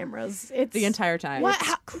from the cameras. It's The entire time. What?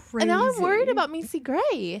 crazy. And now I'm worried about Macy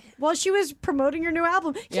Gray. Well, she was promoting your new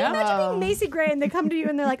album. Can you imagine being Macy Gray and they come to you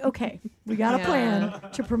and they're like, "Okay, we got a plan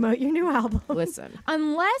to promote your new album." Listen.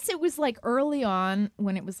 Unless it was like early on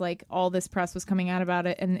when it was like all this press was coming out about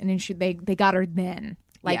it, and they got her then.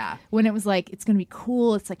 Like Yeah. when it was like it's gonna be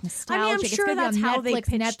cool, it's like nostalgic. sure it's gonna that's be on how they Netflix.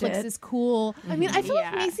 pitched Netflix it. is cool. I mean, I feel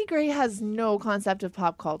Yeah. like Macy Gray has no concept of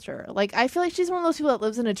pop culture. Like, I feel like she's one of those people that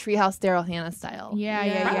lives in a treehouse, Daryl Hannah style.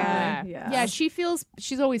 Yeah. Yeah.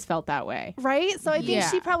 She's always felt that way. Right? So I think Yeah.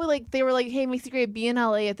 she probably they were like, hey, Macy Gray, be in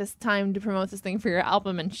LA at this time to promote this thing for your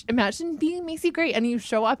album. And imagine being Macy Gray and you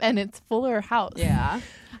show up and it's Fuller House. Yeah.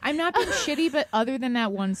 I'm not being shitty, but other than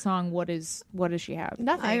that one song, what does she have?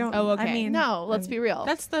 Nothing. I don't. Oh, okay. I mean, No, let's be real.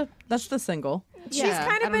 That's the single. she's Yeah.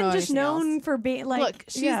 kind I of don't know been just anything known else. for being like. Look,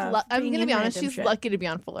 she's I'm being going to in be honest, random she's shit. lucky to be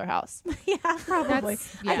on Fuller House. Yeah, probably.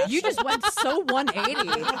 Yeah. You just went so 180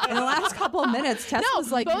 in the last couple of minutes. Tess No,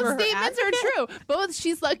 was like, you were both her statements are true. Both,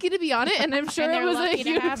 she's lucky to be on it, and I'm sure And it they're was lucky a to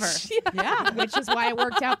huge. have her. Yeah. Which is why it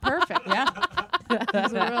worked out perfect. Yeah. It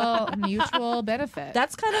was a real mutual benefit.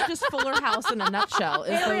 That's kind of just Fuller House in a nutshell.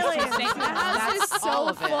 Is It those really two is. statements. The house is That's so all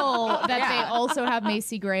of it. full that they Yeah. also have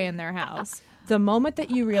Macy Gray in their house. The moment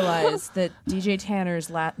that you realize that DJ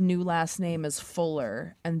Tanner's new last name is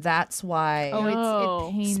Fuller, and that's why.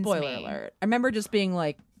 It pains spoiler me. alert! I remember just being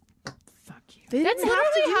like, "Fuck you." That's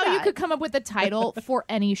literally how you could come up with a title for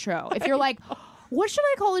any show. If you're like, what should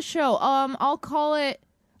I call the show? I'll call it.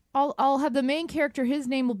 I'll have the main character. His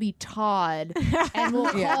name will be Todd, and we'll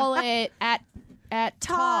call it at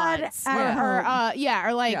Todd Todd's. at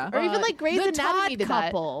or like Yeah. Or even like Grey's the Anatomy Todd did that.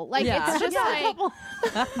 couple. Like Yeah. it's just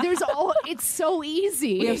like there's all. It's so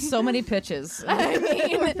easy. We have so many pitches.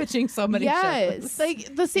 We're pitching so many Yes. shows.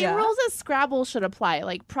 Like the same Yeah. rules as Scrabble should apply.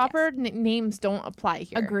 Like proper names don't apply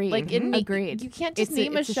here. Agreed. Like Agreed. You can't just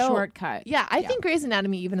name it's a show. shortcut. Yeah, I think Grey's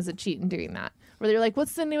Anatomy even is a cheat in doing that. Where they're like,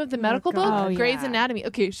 "What's the name of the medical book?" God. Oh, Grey's yeah. Anatomy.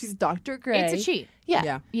 Okay, she's Dr. Grey. It's a cheat. Yeah,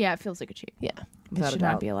 Yeah. Yeah, it feels like a cheat. yeah. It Without a should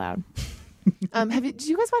doubt. not be allowed. Did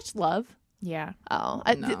you guys watch Love? Yeah. Oh,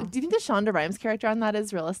 No. do you think the Shonda Rhimes character on that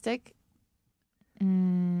is realistic?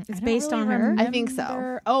 It's based on her? I think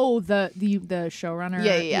so. Oh, the showrunner.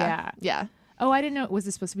 Yeah. Oh, I didn't know. Was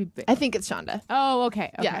it supposed to be? I think it's Shonda. Oh,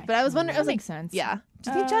 okay. Yeah, but I was wondering. I That was like, makes sense. yeah. Do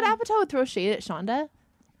you think Judd Apatow would throw shade at Shonda?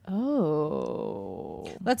 Oh.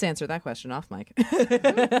 Let's answer that question off mic.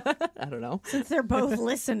 I don't know. Since they're both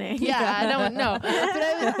listening. Yeah, I don't know.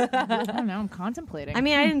 But I don't know. I'm contemplating. I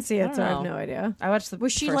mean, I didn't see it, so I have know. no idea. I watched the.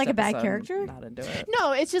 Was she first like a bad episode, character? Not into it.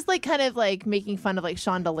 no, it's just like kind of like making fun of like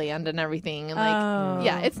Shonda Land and everything, and like Oh.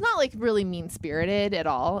 yeah, it's not like really mean spirited at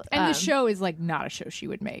all. and the show is like not a show she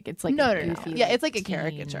would make. It's like No, a no, no. goofy, Yeah, like, it's like a teen-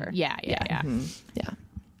 caricature. Yeah. Yeah.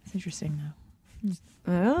 It's interesting though.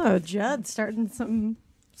 Oh, Judd starting some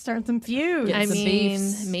feuds. I some mean,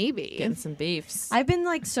 beefs. maybe. Getting some beefs. I've been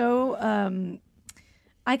like so.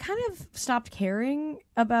 I kind of stopped caring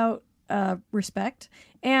about respect,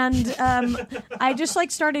 and I just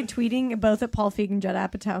like started tweeting both at Paul Feig and Judd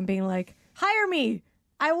Apatow and being like, "Hire me.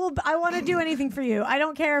 I want to do anything for you. I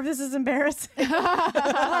don't care if this is embarrassing."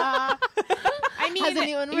 I Has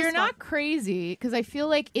anyone mean, you're respond- not crazy because I feel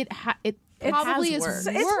like it probably is worked.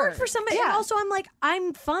 It's worked for somebody. And also, I'm like,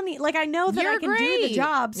 I'm funny. Like, I know that You're I can do the great.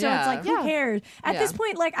 job. So Yeah. it's like, who Yeah. cares? At this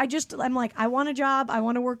point, like, I'm like, I want a job. I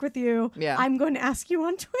want to work with you. Yeah. I'm going to ask you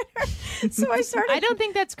on Twitter. So I started. I don't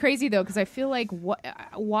think that's crazy though because I feel like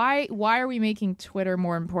why are we making Twitter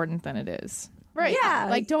more important than it is? Right. Yeah.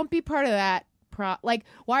 Like, don't be part of that. Like,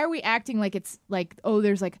 why are we acting like it's like, oh,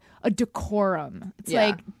 there's like a decorum? It's Yeah.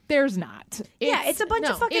 like there's not. It's a bunch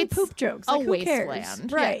of fucking it's poop jokes. A Like, who cares?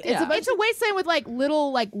 wasteland, Right. Yeah. It's a wasteland with like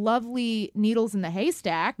little like lovely needles in the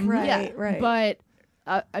haystack, Right. Yeah. Right. But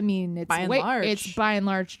I mean, it's By and large. it's by and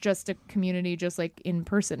large just a community, just like in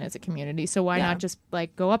person as a community. So why Yeah. not just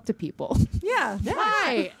like go up to people? yeah.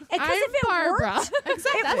 Hi, Because I'm if it Barbara. worked,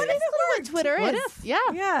 Exactly. That's What if it what worked? Twitter What is. if? Yeah.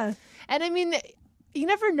 Yeah. And I mean, you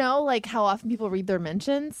never know like how often people read their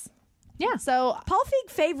mentions. Yeah. So Paul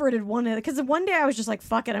Feig favorited one of it because one day I was just like,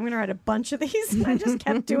 "Fuck it, I'm going to write a bunch of these," and I just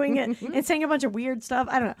kept doing it and saying a bunch of weird stuff.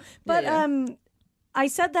 I don't know, but Yeah. I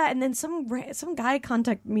said that, and then some guy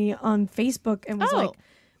contacted me on Facebook and was Oh. like,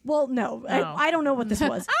 "Well, no, I don't know what this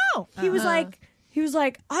was." Oh, He was like,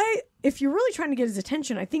 if you're really trying to get his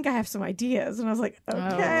attention, I think I have some ideas. And I was like,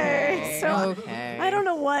 okay. So Okay. I don't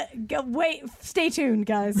know what. Wait, stay tuned,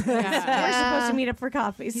 guys. We're supposed to meet up for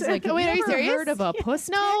coffee. He's So- like, wait, are you ever serious? heard of a puss?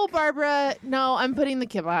 no, Barbara. No, I'm putting the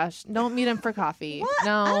kibosh. Don't meet him for coffee. what?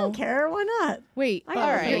 No. I don't care. Why not? Wait, I got all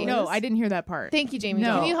ideas. right. No, I didn't hear that part. Thank you, Jamie.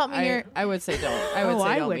 No, Can you help me here? I would say don't. I would say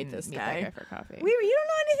I don't wouldn't meet this that guy. guy for coffee. You don't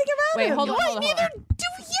know anything about Wait, him. hold on. Why Hold on, hold neither on. do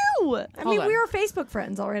you? I mean, on. we were Facebook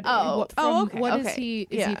friends already. Oh. What is Okay. he? Is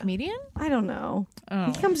he Yeah. a comedian? I don't know. Oh.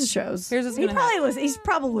 He comes to shows. Here's what's he gonna probably he's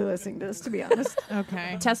probably listening to this, to be honest.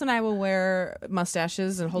 Okay. Tess and I will wear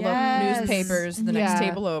mustaches and hold Yes. up newspapers the Yeah. next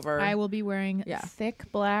table over. I will be wearing Yeah. thick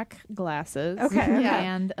black glasses. Okay. Yeah.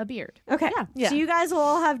 And a beard. Okay. Yeah. So you guys will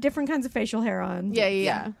all have different kinds of facial hair on.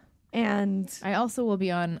 Yeah. And I also will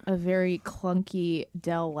be on a very clunky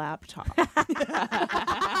Dell laptop. a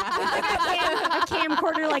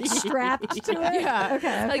camcorder like strapped to it. Yeah.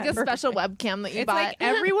 Okay. Like a special webcam that you It's bought. like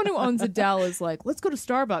everyone who owns a Dell is like, let's go to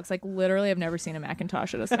Starbucks. Like literally, I've never seen a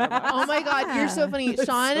Macintosh at a Starbucks. Oh my god, you're so funny.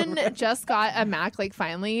 Sean just got a Mac like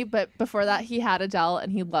finally, but before that he had a Dell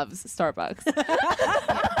and he loves Starbucks.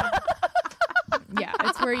 Yeah,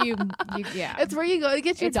 it's where you yeah. It's where you go to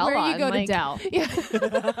get your It's Dell where you on, go like- to Dell. Yeah.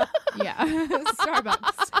 Yeah,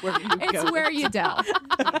 Starbucks. Where you It's go. where you Dell.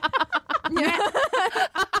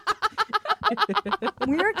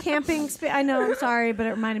 we were camping. I know. I'm sorry, but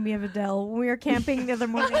it reminded me of Adele. When we were camping the other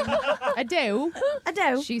morning. Adele.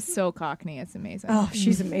 Adele. She's so cockney. It's amazing. Oh,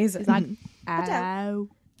 she's amazing. Ow.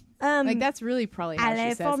 Like That's really probably how she I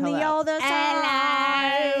says from hello. the other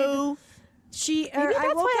side. She. Maybe that's I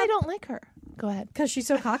woke why I up don't like her. Go ahead. because she's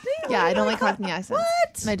so cockney. Yeah, I don't like Cockney accents.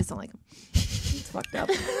 What? I just don't like them. It's fucked up.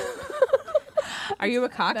 Are you a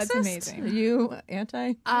coxist? That's amazing. Are you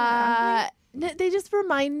anti? They just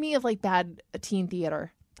remind me of like bad teen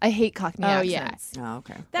theater. I hate Cockney Oh, yeah. accents. Oh,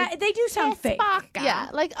 okay. That they do sound fake. Yeah,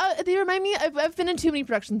 like they remind me. I've been in too many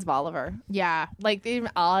productions of Oliver. Yeah. Like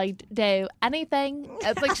I do anything.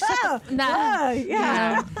 It's like shut up. Nah.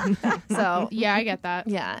 Yeah. So Yeah, I get that.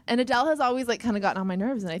 yeah, and Adele has always like kind of gotten on my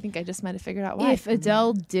nerves, and I think I just might have figured out why. If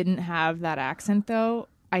Adele didn't have that accent, though,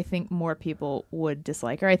 I think more people would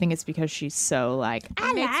dislike her. I think it's because she's so like,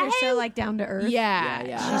 It makes her so like down to earth. yeah,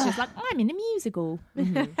 Yeah. She's just like, I'm in a musical.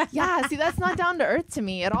 Yeah, see, that's not down to earth to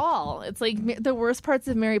me at all. It's like the worst parts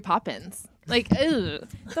of Mary Poppins. Like, ugh.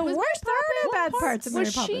 The worst there are no bad parts of Mary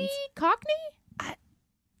Was Poppins. she Cockney?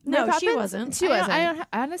 No, Mary she Poppins? wasn't. She wasn't. I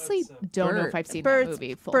honestly don't know if I've seen that Bert's,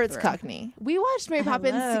 movie full Bert's through. Cockney. We watched Mary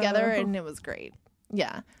Poppins Hello. together, and it was great.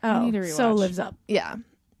 Yeah, Oh, need to so rewatch. lives up. yeah,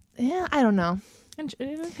 yeah. I don't know.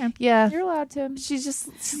 Okay. Yeah, You're allowed to. she's just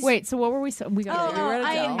Wait, so what were we? We got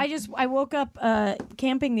I woke up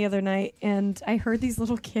camping the other night and I heard these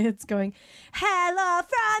little kids going, "Hello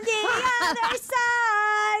from the other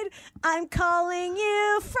side." I'm calling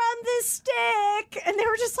you from the stick. And they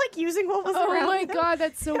were just like using what was around Oh my them. God,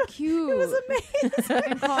 that's so cute. It was amazing.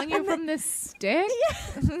 I'm calling you from this stick?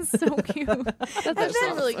 This is so cute. That's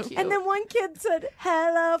Actually really cute. And then one kid said,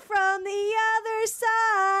 hello from the other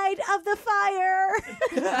side of the fire.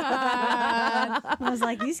 I was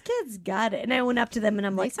like, these kids got it. And I went up to them and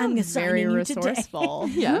I'm like, I'm Sounds very assigning you today. resourceful.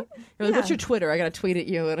 Yeah. You're like, what's Yeah. your Twitter? I got to tweet at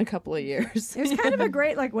you in a couple of years. It was kind of a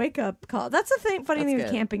great like wake up call. That's the thing. Funny thing with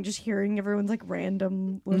good. camping, just hearing everyone's like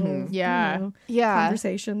random little Yeah. you know, Yeah.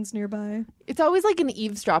 conversations nearby. It's always like an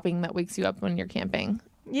eavesdropping that wakes you up when you're camping.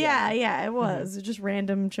 Yeah, it was just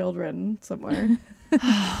random children somewhere,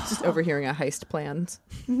 Just overhearing a heist planned.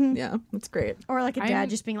 Yeah, that's great. or like a dad I'm-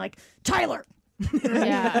 just being like, Tyler.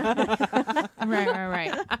 Yeah.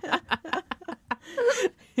 right.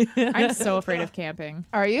 I'm so afraid of camping.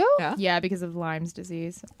 Are you? Yeah. Yeah, because of Lyme's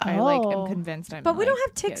disease. I like Oh. am convinced I'm But we like, don't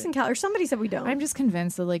have ticks get in Cal. Or somebody said we don't. I'm just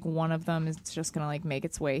convinced that like one of them is just gonna like make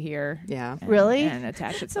its way here. Yeah. and- Really? And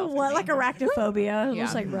attach so itself. to what? me. Like arachnophobia? Yeah.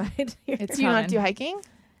 Just like right here. It's Do you not coming. do hiking?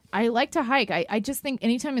 I like to hike. I just think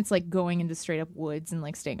anytime it's like going into straight up woods and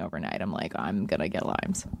like staying overnight, I'm like I'm gonna get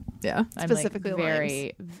limes. Yeah. I'm Specifically like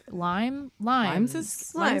very limes. Limes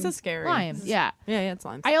is scary. limes. Yeah. Yeah, it's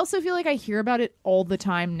limes. I also feel like I hear about it all the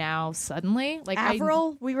time now. Suddenly, like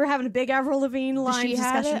Avril, we were having a big Avril Lavigne line she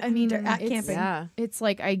had discussion. it? I mean, at it's- camping. yeah. it's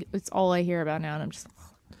like it's all I hear about now, and I'm just.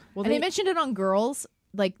 Well, And they mentioned it on Girls.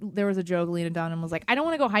 Like there was a joke Lena Dunham was like, I don't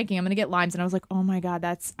want to go hiking. I'm going to get limes, and I was like, oh my God,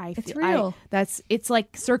 it's real. It's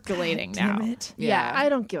like circulating now. Damn it. Yeah. I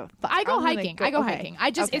don't give a fuck. I go I'm gonna hiking. go- I go okay. hiking.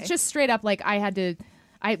 I just Okay. it's just straight up like I had to.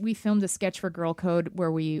 We filmed a sketch for Girl Code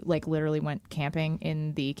where we like literally went camping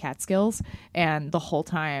in the Catskills, and the whole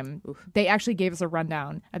time they actually gave us a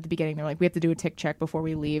rundown at the beginning. They're like, we have to do a tick check before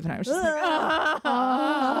we leave, and I was just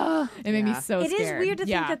like, it made me so It is scared. weird to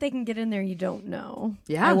Yeah. think that they can get in there you don't know.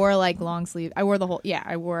 Yeah. I wore like long sleeve. I wore the whole. Yeah,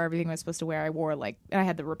 I wore everything I was supposed to wear. I wore like I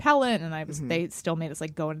had the repellent, and I was. They still made us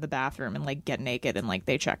like go into the bathroom and like get naked, and like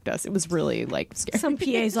they checked us. It was really like scary. Some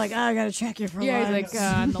PA's like, I gotta check you for Yeah, limes. he's like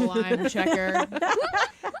I'm the lime checker,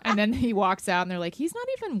 and then he walks out, and they're like, he's not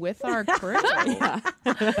even with our crew.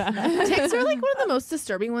 Ticks are like one of the most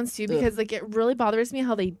disturbing ones too, because like it really bothers me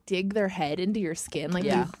how they dig their head into your skin, like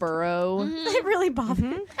Yeah. they burrow. It really bothered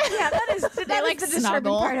me. Yeah, that is like, the disturbing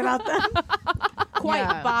snuggle. part about them. Quite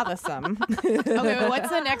Yeah. bothersome. Okay, well, what's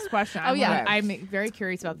the next question? Oh, yeah. I'm very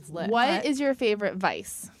curious about this list. What is your favorite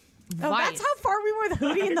vice? Oh, that's how far we were with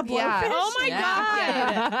Hootie and the Blowfish. Yeah. Oh my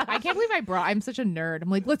god! I can't believe I'm such a nerd. I'm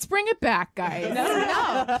like, let's bring it back, guys. No,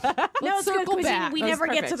 Let's it's good circle 'cause back. we That was never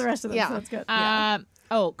get to perfect. the rest of them, Yeah. so that's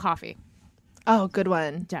good. Coffee, Oh, good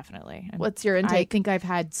one. definitely. What's your I intake? think I've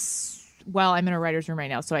had. Well, I'm in a writer's room right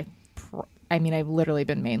now, so I've literally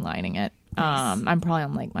been mainlining it. I'm probably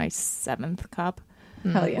on like my 7th cup,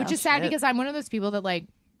 Hell yeah. which is sad because I'm one of those people that like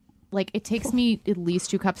it takes me at least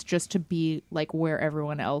 2 cups just to be like where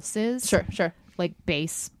everyone else is. Sure. Like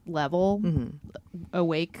base level,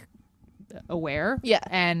 awake, aware. Yeah.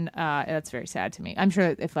 And that's very sad to me. I'm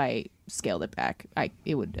sure if I scaled it back,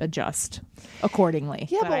 it would adjust accordingly.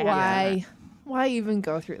 Yeah, but I why? haven't. Why even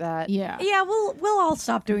go through that? Yeah. Yeah, we'll all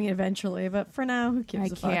stop doing it eventually, but for now, who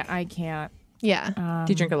gives a fuck? I can't. Yeah.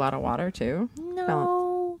 Do you drink a lot of water too?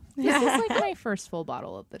 No. This is like my first full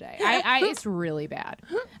bottle of the day. It's really bad.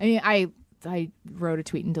 I mean, I wrote a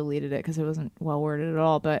tweet and deleted it because it wasn't well worded at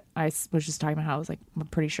all. But I was just talking about how I was like, I'm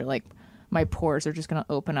pretty sure like my pores are just gonna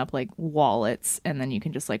open up like wallets, and then you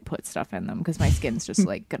can just like put stuff in them because my skin's just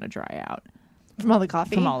like gonna dry out From all the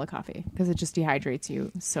coffee. from all the coffee because it just dehydrates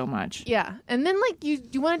you so much. Yeah, and then like you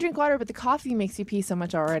want to drink water, but the coffee makes you pee so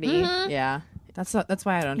much already. Yeah. That's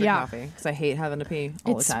why I don't drink Yeah. coffee, because I hate having to pee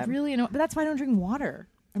all It's the time. really annoying, but that's why I don't drink water.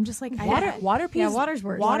 I'm just like Water peas. Yeah, water's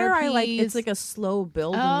worse. Water, I like. peas. It's like a slow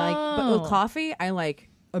build, and like, but Oh. with coffee, I like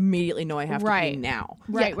immediately know I have to Right. pee now.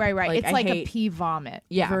 Right. Like, It's I like a hate- pee vomit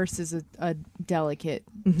Yeah. versus a delicate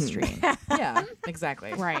stream. Yeah,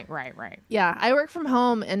 exactly. right. Yeah, I work from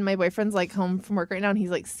home, and my boyfriend's like home from work right now, and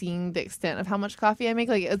he's like seeing the extent of how much coffee I make.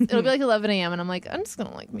 Like it'll be like 11 a.m. and I'm like, I'm just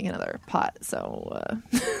gonna like make another pot. So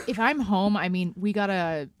If I'm home, I mean, we got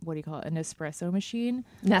an espresso machine.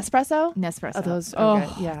 Nespresso. Nespresso. Oh, those are good.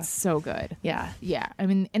 Yeah. it's so good. Yeah. Yeah. I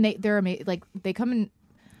mean, and they're amazing. Like they come in.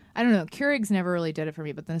 I don't know. Keurig's never really did it for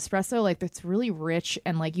me, but the Nespresso, like, it's really rich,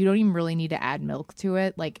 and like you don't even really need to add milk to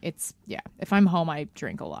it. Like it's If I'm home, I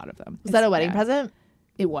drink a lot of them. Was that a wedding present?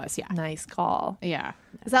 It was. Yeah. Nice call. Yeah.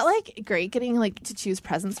 Is that like great getting like to choose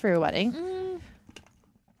presents for your wedding?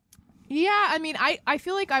 Yeah, I mean, I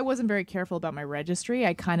feel like I wasn't very careful about my registry.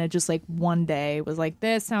 I kind of just like one day was like,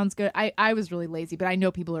 this sounds good. I was really lazy, but I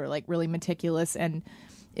know people are like really meticulous, and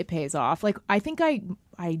it pays off. Like I think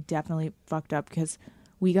I definitely fucked up because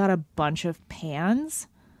we got a bunch of pans.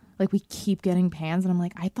 Like we keep getting pans, and I'm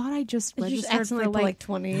like, I thought I just registered for like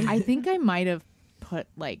 20. I think I might have put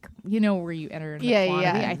like, you know, where you enter in the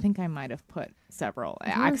quantity. I think I might have put several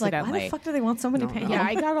accidentally. Like, why the fuck do they want so many pans? Yeah,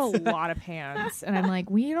 I got a lot of pans, and I'm like,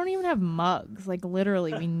 we don't even have mugs. Like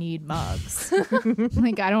literally, we need mugs.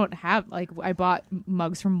 Like I don't have I bought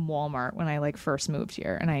mugs from Walmart when I like first moved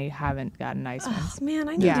here, and I haven't gotten nice ones. Oh, man,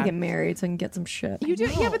 I need to get married so I can get some shit. You do,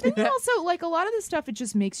 yeah, but then you also like a lot of this stuff. It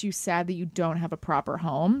just makes you sad that you don't have a proper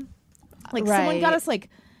home. Like someone got us like.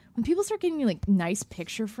 When people start getting me like nice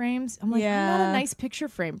picture frames, I'm like, I'm not a nice picture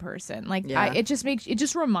frame person. Like, it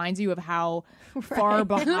just reminds you of how far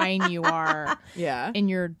behind you are in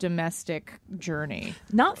your domestic journey.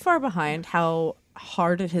 Not far behind, how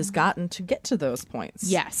hard it has gotten to get to those points.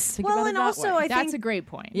 Yes. Think well, about it and that also way. I That's think a great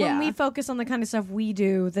point. when we focus on the kind of stuff we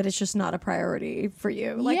do, that it's just not a priority for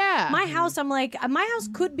you. Like, my house, I'm like, my house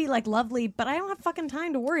could be like lovely, but I don't have fucking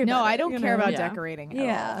time to worry about it. No, I don't care about Yeah. decorating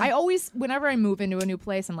at all. I always, whenever I move into a new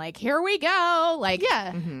place, I'm like, here we go. Like,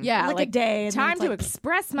 Like a day, and then Time it's to like-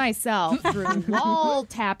 express myself through wall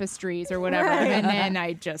tapestries or whatever. And then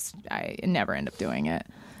I never end up doing it.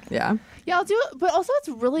 Yeah. Yeah, I'll do it, but also it's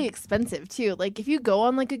really expensive too. Like if you go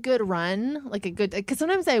on like a good run, like a good, because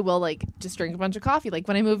sometimes I will like just drink a bunch of coffee. Like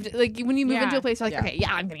when I moved, like when you move into a place, you're like, okay,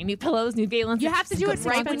 I'm getting new pillows, new valence. You have to do it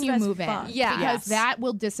right when you move in. Yeah. Because that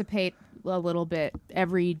will dissipate a little bit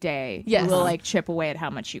every day. Yes. It will like chip away at how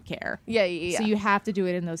much you care. Yeah. So you have to do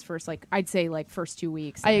it in those first, like, I'd say like first 2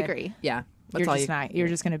 weeks. I and then agree. Yeah. You're just not, you're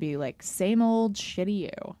just going to be like same old shitty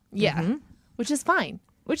you. Yeah. Which is fine.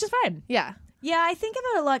 Which is fine. Yeah. Yeah, I think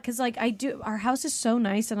about it a lot because, like, our house is so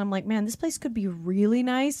nice, and I'm like, man, this place could be really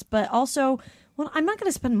nice, but also, well, I'm not going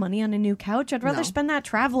to spend money on a new couch. I'd rather spend that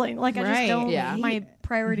traveling. Like, I just don't. Yeah. My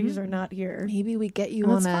priorities are not here. Maybe we get you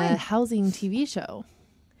on a housing TV show.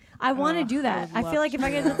 I want to do that. I feel like if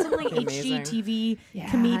I get some like HGTV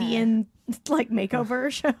comedian like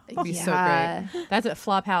makeover show. It'd be so great. That's at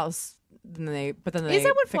Flophouse. Then they Is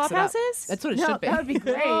that what fix it up. Flophouse is? That's what it No, should be. that would be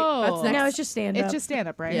great. Oh. No, it's just stand up. It's just stand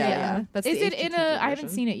up, right? Yeah. That's Is the it in HGTV a? I haven't version.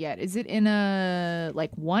 seen it yet. Is it in a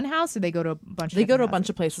like one house, or they go to a bunch? They of go to a different bunch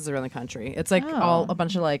of places around the country. It's like a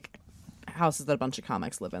bunch of like houses that a bunch of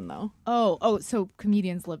comics live in, though. Oh, so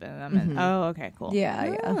comedians live in them. And, oh, okay, cool. Yeah.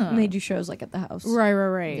 And they do shows like at the house.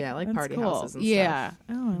 Right. Yeah, like That's party cool. houses and yeah. stuff.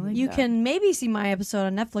 Oh, I like You that. can maybe see my episode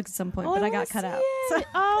on Netflix at some point, but I got cut out. So-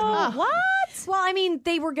 Oh, what? Well, I mean,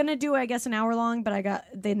 they were gonna do, I guess, an hour long, but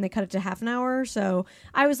they cut it to half an hour. So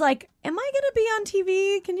I was like, "Am I gonna be on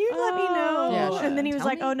TV? Can you let me know?" Yeah, sure. And then he was Tell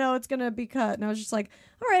like, me. "Oh no, it's gonna be cut." And I was just like,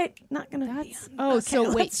 "All right, not gonna." Be on. Oh, so Okay,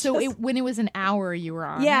 wait. let's So just- when it was an hour, you were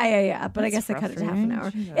on. Yeah. But I That's guess they cut it to half an hour.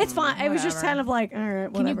 frustrating. It's fine. It was just Whatever. kind of like, all right,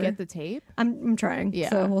 Can whatever. you get the tape? I'm trying. Yeah.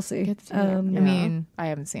 So we'll see. Get the tape. I mean, I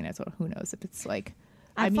haven't seen it, so who knows if it's like.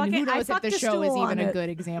 I mean, who knows if fucked the a show is stool even on a it. good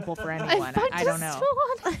example for anyone? I don't know.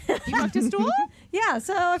 You fucked a stool? Yeah,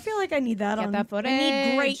 so I feel like I need that. Get on, that I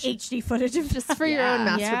need great footage. HD footage of Just for your own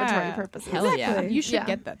masturbatory Yeah. purposes. Hell yeah. Exactly. You should Yeah.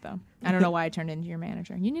 get that though. I don't know why I turned into your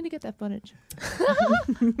manager. You need to get that footage,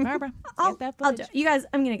 Barbara. I'll Get that do footage. it. You guys,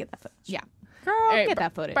 I'm gonna get that footage. Yeah, girl, All right, get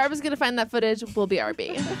that footage. Barbara's gonna find that footage. We'll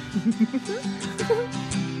BRB.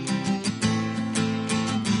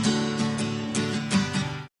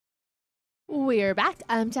 We're back.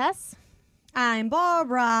 I'm Tess, I'm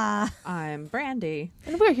Barbara. I'm Brandy.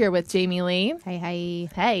 and we're here with Jamie Lee. Hey.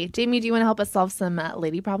 Hey, Jamie, do you want to help us solve some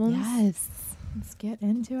lady problems? Yes. Let's get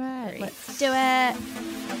into it. Let's do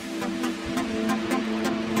it.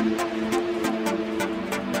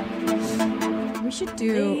 We should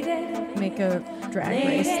make a drag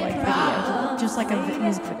race like video, just like a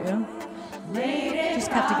music video, just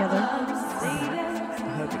cut together.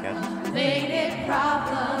 I hope you good.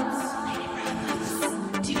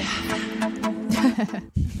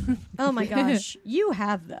 Oh my gosh, you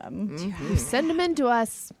have them. You send them in to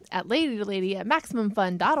us at ladylady at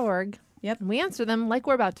MaximumFun.org. Yep. And we answer them like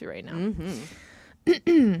we're about to right now.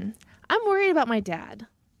 I'm worried about my dad.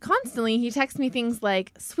 Constantly, he texts me things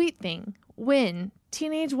like sweet thing, win,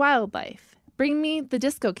 teenage wildlife, bring me the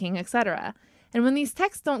disco king, etc. And when these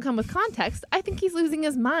texts don't come with context, I think he's losing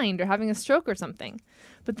his mind or having a stroke or something.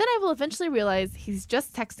 But then I will eventually realize he's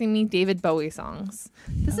just texting me David Bowie songs.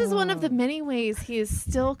 This is one of the many ways he is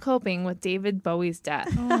still coping with David Bowie's death.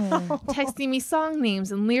 Texting me song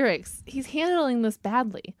names and lyrics. He's handling this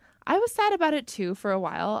badly. I was sad about it too for a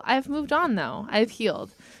while. I've moved on though. I've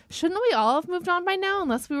healed. Shouldn't we all have moved on by now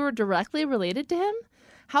unless we were directly related to him?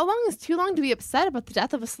 How long is too long to be upset about the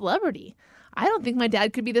death of a celebrity? I don't think my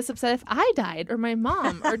dad could be this upset if I died, or my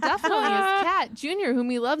mom, or definitely his cat, Junior, whom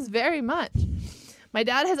he loves very much. My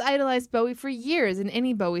dad has idolized Bowie for years, and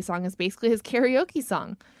any Bowie song is basically his karaoke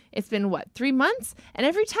song. It's been, 3 months? And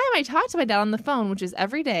every time I talk to my dad on the phone, which is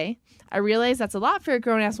every day, I realize that's a lot for a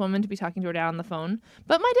grown-ass woman to be talking to her dad on the phone.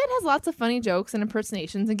 But my dad has lots of funny jokes and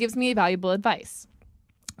impersonations and gives me valuable advice.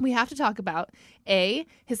 We have to talk about A,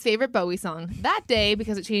 his favorite Bowie song that day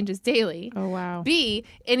because it changes daily. Oh, wow. B,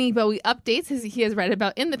 any Bowie updates he has read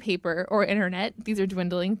about in the paper or internet. These are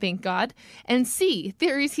dwindling, thank God. And C,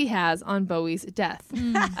 theories he has on Bowie's death.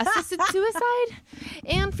 Assisted suicide?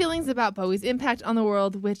 And feelings about Bowie's impact on the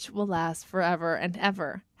world, which will last forever and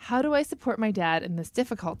ever. How do I support my dad in this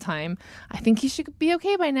difficult time? I think he should be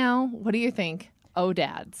okay by now. What do you think? Oh,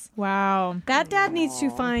 dads. Wow. That dad needs to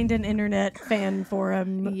find an internet fan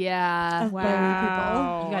forum Yeah. of Bowie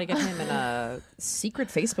You gotta get him in a secret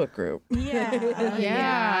Facebook group. people. Yeah.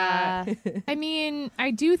 Yeah. I mean,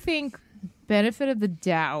 I do think benefit of the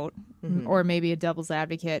doubt, or maybe a devil's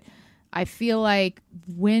advocate. I feel like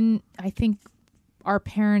when I think our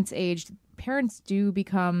parents aged, parents do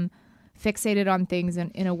become fixated on things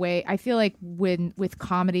in a way. I feel like with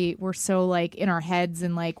comedy, we're so like in our heads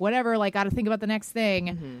and like whatever, like got to think about the next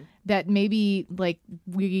thing that maybe like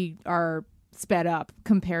we are sped up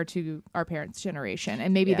compared to our parents' generation,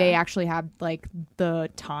 and maybe they actually have like the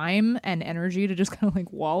time and energy to just kind of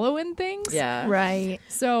like wallow in things. Yeah. Right.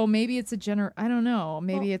 So maybe it's I don't know.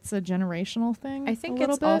 Maybe it's a generational thing. I think a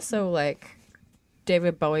little it's bit. also like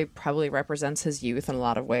David Bowie probably represents his youth in a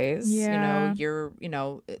lot of ways. Yeah.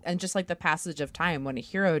 And just like the passage of time when a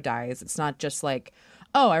hero dies, it's not just like,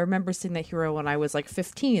 oh, I remember seeing that hero when I was like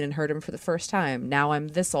 15 and heard him for the first time. Now I'm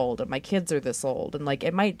this old and my kids are this old. And like,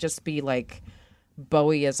 it might just be like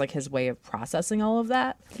Bowie is like his way of processing all of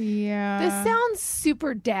that. Yeah. This sounds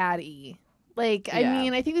super daddy. Like, I Yeah.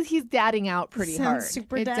 mean, I think that he's dadding out pretty Sounds hard.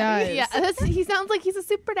 super It daddy. does. Yeah, he sounds like he's a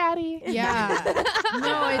super daddy. Yeah.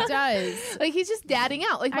 No, it does. Like he's just dadding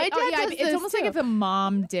out. Like my dad does it's this almost too. like if a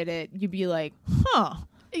mom did it, you'd be like, huh.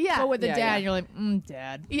 yeah, But with a Yeah, dad, yeah. you're like,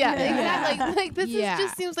 dad. yeah, exactly. Like this Yeah.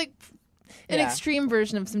 just seems like an Yeah. extreme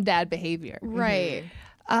version of some dad behavior. Right.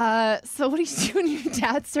 So what do you do when your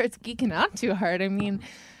dad starts geeking out too hard? I mean,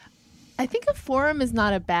 I think a forum is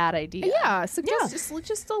not a bad idea. Yeah.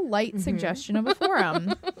 Just a light suggestion of a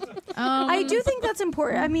forum. I do think that's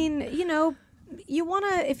important. I mean, you want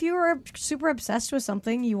to, if you are super obsessed with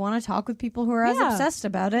something, you want to talk with people who are as obsessed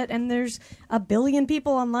about it. And there's a billion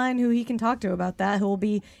people online who he can talk to about that, who will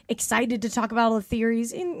be excited to talk about all the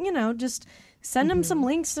theories. And, just send him some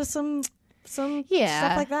links to some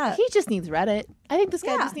stuff like that. He just needs Reddit. I think this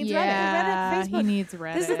guy just needs Reddit. Yeah, Reddit, Facebook. he needs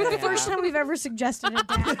Reddit. This is the first time we've ever suggested a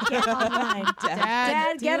dad get online.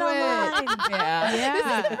 Dad, do get it. online. Yeah. This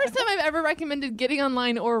is the first time I've ever recommended getting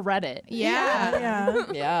online or Reddit. Yeah. Yeah.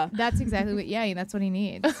 Yeah. That's exactly what. Yeah, that's what he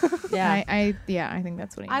needs. Yeah. I think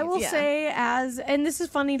that's what he needs. I will Yeah. say and this is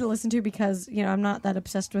funny to listen to because, I'm not that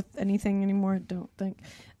obsessed with anything anymore, don't think.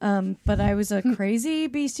 But I was a crazy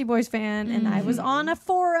Beastie Boys fan, and I was on a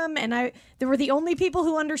forum, and they were the only people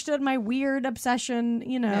who understood my weird obsession,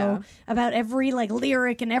 about every like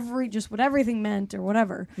lyric and what everything meant or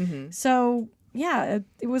whatever. So yeah,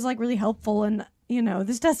 it was like really helpful, and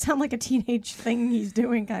this does sound like a teenage thing he's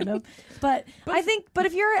doing, kind of. But I think,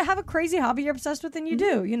 if you have a crazy hobby you're obsessed with, then you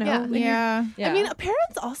do, Yeah. when you're- Yeah. I mean,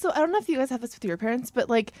 parents also, I don't know if you guys have this with your parents, but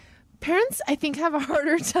like parents, I think, have a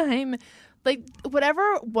harder time. Like whatever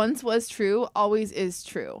once was true always is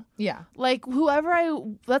true. Yeah. Like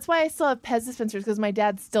that's why I still have Pez dispensers, because my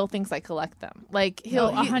dad still thinks I collect them. Like No,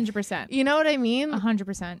 he- 100%. you know what I mean?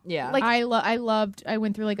 100%. Yeah. Like- I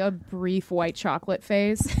went through like a brief white chocolate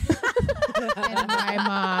phase. And my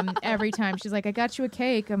mom, every time she's like, I got you a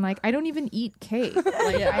cake. I'm like, I don't even eat cake.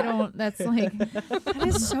 Like, I don't, that's like, That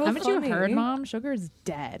is so haven't you funny. heard, Mom? Sugar is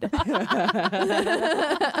dead.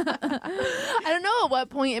 I don't know at what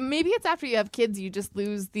point, and maybe it's after you have kids, you just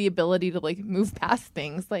lose the ability to like move past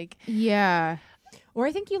things. Like Yeah. Or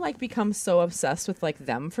I think you like become so obsessed with like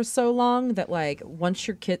them for so long that like once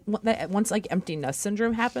like empty nest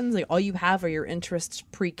syndrome happens, like all you have are your interests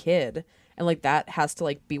pre-kid, and like that has to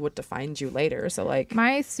like be what defines you later. So like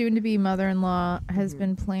My soon-to-be mother-in-law has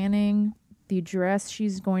been planning the dress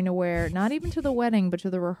she's going to wear, not even to the wedding, but to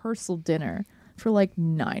the rehearsal dinner for like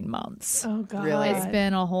 9 months. oh god, Really? It's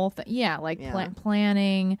been a whole thing. Yeah, like Yeah.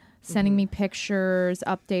 planning, sending me pictures,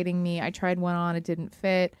 updating me. I tried one on, it didn't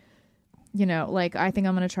fit. Like I think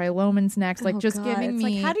I'm going to try Loman's next. Like Oh, just God. giving It's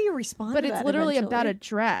me. like, how do you respond But to it's that literally about a eventually?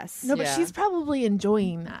 dress. no, but Yeah. she's probably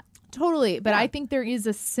enjoying that. Totally, but I think there is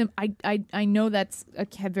I know that's a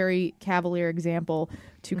very cavalier example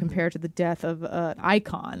to compare to the death of an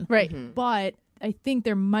icon, Right. But I think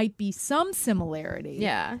there might be some similarity.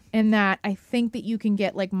 Yeah. In that I think that you can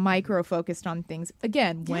get like micro focused on things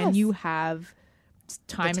again when you have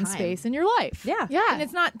time and space in your life. Yeah. And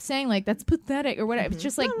it's not saying like that's pathetic or whatever. It's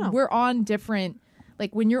just like we're on different,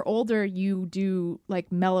 like when you're older, you do like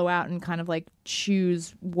mellow out and kind of like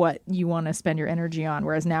choose what you want to spend your energy on.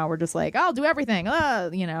 Whereas now we're just like, I'll do everything.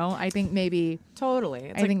 You know, I think maybe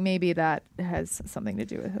Totally. I think maybe that has something to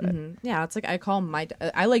do with it. Yeah, it's like I call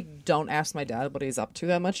I like don't ask my dad what he's up to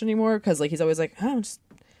that much anymore because like he's always like, oh, just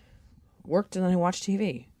worked and then I watch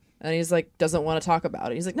TV. And he's like, doesn't want to talk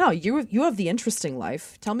about it. He's like, no, you have the interesting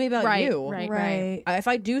life. Tell me about you. Right. If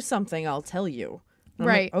I do something, I'll tell you. And I'm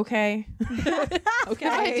Right. like, okay. If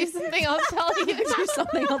I do something, I'll tell you. Do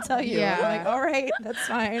something, I'll tell you. Yeah. I'm like, all right, that's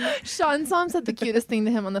fine. Sean's mom said the cutest thing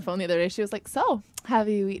to him on the phone the other day. She was like, so, have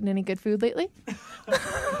you eaten any good food lately?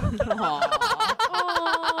 Oh,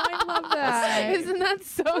 I love that. Isn't that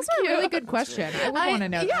so That's cute? a really good question. I would want to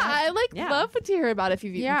know Yeah, that. I like Yeah. love to hear about if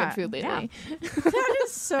you've eaten Yeah. good food lately. That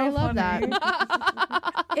is so I love funny.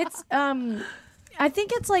 that. It's I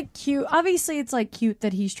think it's like cute. Obviously it's like cute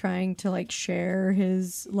that he's trying to like share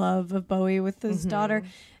his love of Bowie with his daughter.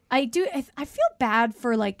 I feel bad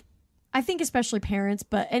for like, I think especially parents,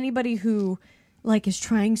 but anybody who like is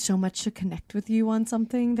trying so much to connect with you on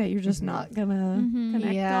something that you're just not gonna connect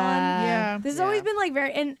on. Yeah. There's always been like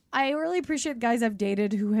and I really appreciate guys I've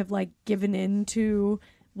dated who have like given in to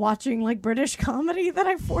watching like British comedy that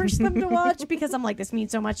I forced them to watch because I'm like, this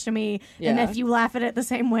means so much to me. And Yeah. if you laugh at it the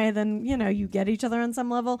same way, then, you know, you get each other on some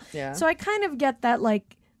level. Yeah. So I kind of get that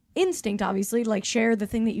like instinct, obviously, to like share the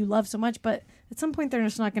thing that you love so much, but at some point they're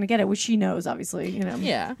just not going to get it, which she knows, obviously, you know.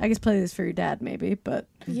 Yeah. I guess play this for your dad, maybe, but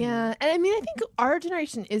Yeah. And I mean, I think our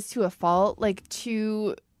generation is to a fault, like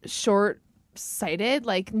too short-sighted.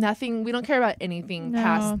 Like nothing, we don't care about anything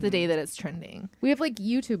past the day that it's trending. We have like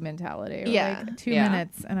YouTube mentality. We're Yeah. like 2 Yeah.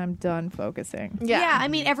 minutes and I'm done focusing. Yeah. I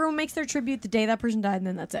mean, everyone makes their tribute the day that person died, and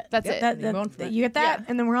then that's it. That's it. Move on from it. You get that,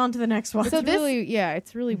 and then we're on to the next one. So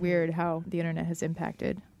it's really weird how the internet has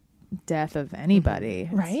impacted death of anybody.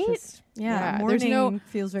 It's Right? just- yeah, there's mourning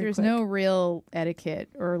feels very there's quick. no real etiquette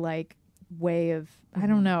or like way of I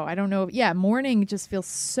don't know. Yeah, mourning just feels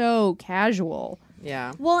so casual.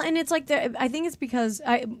 Yeah. Well, and it's like I think it's because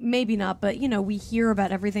maybe not, but you know, we hear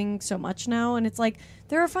about everything so much now, and it's like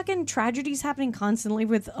there are fucking tragedies happening constantly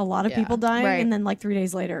with a lot of people dying, Right. and then like 3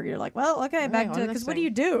 days later, you're like, well, okay, back on to to the because next what do thing. you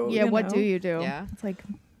do? Yeah, what know? do you do? Yeah. It's like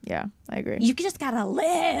yeah, I agree. You just gotta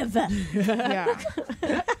live. yeah.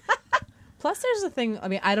 Plus, there's a thing. I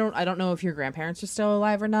mean, I don't know if your grandparents are still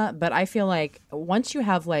alive or not, but I feel like once you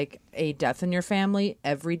have like a death in your family,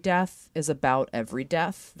 every death is about every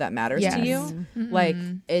death that matters Yes. to you. Like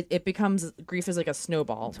it becomes grief is like a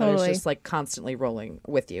snowball that Totally. is just like constantly rolling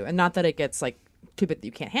with you, and not that it gets like too big that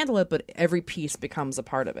you can't handle it, but every piece becomes a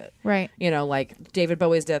part of it. Right. You know, like David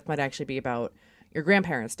Bowie's death might actually be about your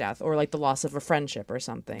grandparents' death or like the loss of a friendship or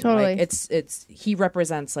something. Totally. Like it's he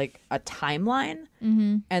represents like a timeline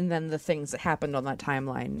and then the things that happened on that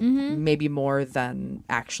timeline maybe more than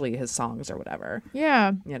actually his songs or whatever.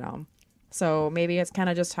 Yeah. You know. So maybe it's kind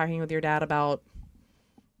of just talking with your dad about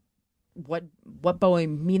what Bowie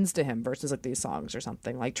means to him versus like these songs or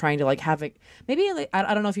something. Like trying to like have it maybe like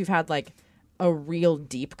I don't know if you've had like a real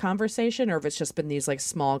deep conversation or if it's just been these like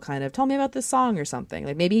small kind of tell me about this song or something.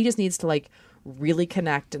 Like maybe he just needs to like really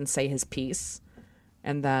connect and say his piece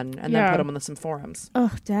and then put him on some forums.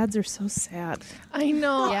 Oh, dads are so sad. I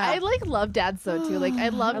know. I like love dads though too. Like I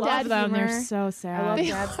love dad them. humor. They're so sad.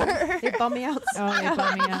 They are. They bum me out. Oh, they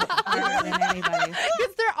bum me out harder than anybody.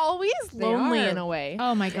 Because they're always lonely are. in a way.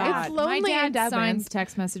 Oh my god! It's lonely my dad in dad signs land.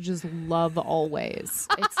 text messages "love always."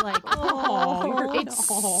 It's like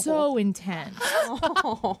it's so intense.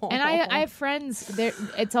 And I have friends.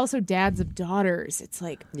 It's also dads of daughters. It's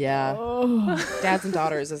like Yeah. Dads and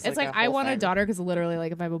daughters is it's like a I whole want a thing. daughter because literally,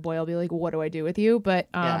 like, if I have a boy, I'll be like, "What do I do with you?" But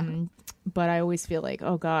but I always feel like,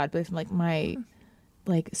 oh god, but if like my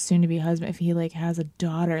like soon to be husband, if he like has a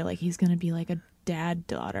daughter, like he's gonna be like a dad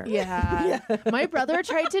daughter. Yeah. My brother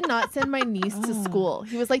tried to not send my niece to school.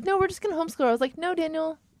 He was like, no, we're just going to homeschool her. I was like, no,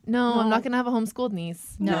 Daniel. No, I'm not going to have a homeschooled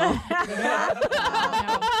niece. No.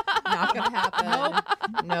 Not gonna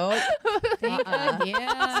happen. Nope.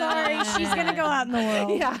 Yeah. Sorry, she's gonna go out in the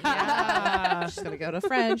world. Yeah. She's gonna go to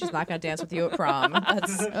French. She's not gonna dance with you at prom.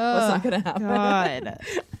 That's what's not gonna happen.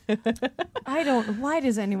 God. I don't. Why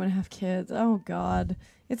does anyone have kids? Oh God,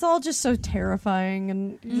 it's all just so terrifying,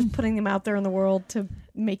 and you're just putting them out there in the world to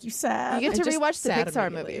make you sad. You get to just rewatch the sad Pixar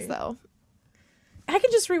immediately. movies, though. I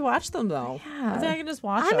can just rewatch them though. Yeah. I think I can just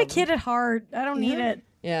watch I'm them. a kid at heart. I don't need it.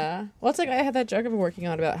 Yeah. Well, it's like I had that joke I've been working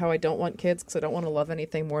on about how I don't want kids because I don't want to love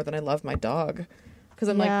anything more than I love my dog. Because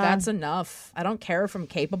I'm like, that's enough. I don't care if I'm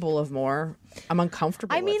capable of more. I'm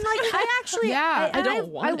uncomfortable. I mean, with like, I actually, I don't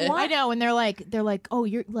want it. I know, and they're like, oh,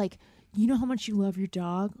 you're like, you know how much you love your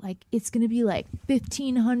dog? Like, it's gonna be like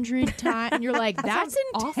 1,500 times, and you're like, that's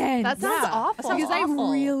intense. That sounds awful. Because I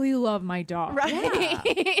really love my dog. Right.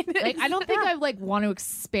 Like, I don't think I like want to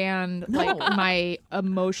expand like my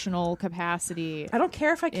emotional capacity. I don't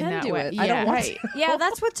care if I in can that do way. it. I don't want Right. to. yeah,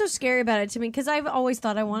 that's what's so scary about it to me. Because I've always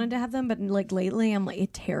thought I wanted to have them, but like lately, I'm like,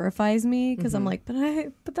 it terrifies me. Because I'm like,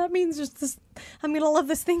 but that means just this. I'm gonna love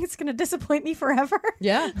this thing. It's gonna disappoint me forever.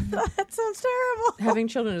 Yeah. That sounds terrible. Having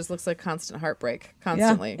children just looks like constant heartbreak.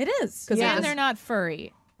 Constantly. It is. Yeah, and they're not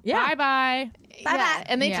furry. Yeah. Bye bye. Yeah,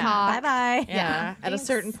 and they Yeah. talk. Bye bye. Yeah. At a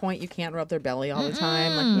certain point, you can't rub their belly all the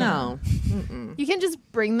time. Like, no. You can just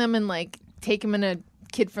bring them and like take them in a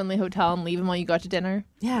kid-friendly hotel and leave them while you go out to dinner.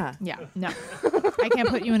 Yeah. Yeah, no. I can't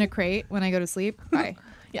put you in a crate when I go to sleep. Bye.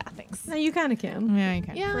 Yeah, thanks. No, you kind of can. Yeah, you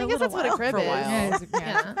can. Yeah, For I a guess that's what a little crib For a is. while.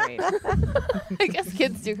 Yeah, it's great. I guess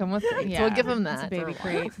kids do come with crates. Yeah, We'll give them it's that. a baby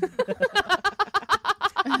crate.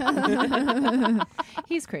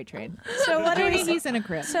 He's crate trained. So what do we? He's in a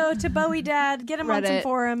crib. So to Bowie Dad, get him on some Reddit.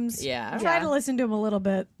 forums. Yeah. Try Yeah. to listen to him a little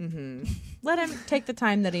bit. Let him take the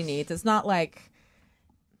time that he needs. It's not like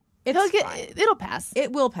it's fine. It'll pass.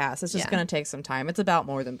 It will pass. It's just Yeah. going to take some time. It's about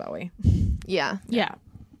more than Bowie. Yeah. yeah.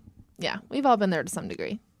 Yeah. We've all been there to some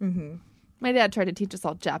degree. Mm-hmm. My dad tried to teach us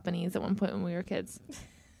all Japanese at one point when we were kids.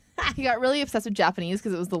 He got really obsessed with Japanese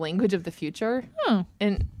because it was the language of the future. Oh.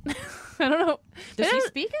 And I don't know. Does he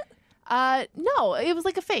speak it? No, it was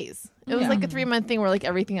like a phase. It was like a 3-month thing where like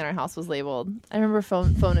everything in our house was labeled. I remember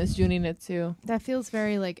phone is Junin it too. That feels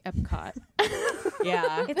very like Epcot.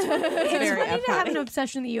 Yeah. It's very funny to have an Epcot-y.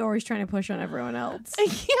 obsession that you're always trying to push on everyone else. Yeah,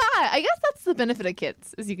 I guess that's the benefit of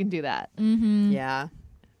kids is you can do that. Yeah.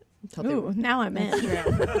 Ooh, now I'm in. Make your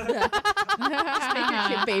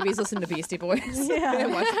kid babies listen to Beastie Boys. Yeah.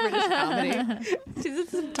 And watch British comedy.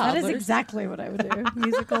 That is exactly what I would do.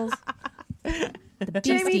 Musicals.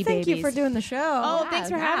 Jamie, thank you for doing the show. Oh,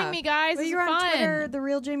 thanks for having me, guys. Well, This you're was on fun. Twitter, the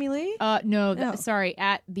real Jamie Lee. No, Oh. sorry,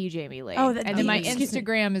 at the Jamie Lee. Oh, and then my excuse me.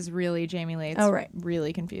 Instagram is really Jamie Lee. It's Oh, right.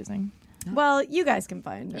 really confusing. Well, you guys can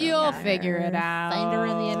find her. You'll figure it out. Find her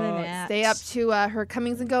on the internet. Stay up to her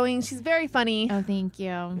comings and goings. She's very funny. Oh, thank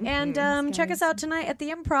you. And check us out tonight at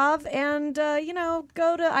the Improv, and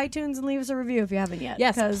go to iTunes and leave us a review if you haven't yet.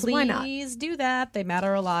 Yes, 'cause please why not? do that. They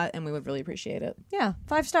matter a lot, and we would really appreciate it. Yeah,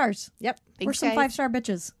 5 stars. Yep. We're Thanks, some guys. 5-star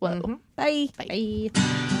bitches. Whoa. Bye. Bye.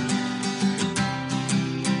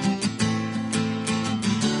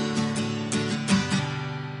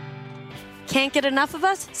 Can't get enough of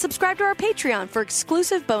us? Subscribe to our Patreon for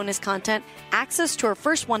exclusive bonus content, access to our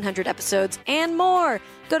first 100 episodes, and more.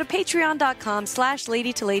 Go to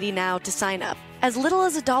patreon.com/ladytolady now to sign up. As little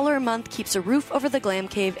as $1 a month keeps a roof over the glam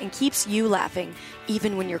cave and keeps you laughing,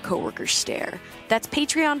 even when your coworkers stare. That's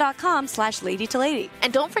patreon.com/ladytolady.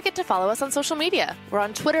 And don't forget to follow us on social media. We're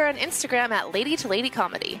on Twitter and Instagram at Lady to Lady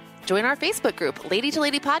Comedy. Join our Facebook group, Lady to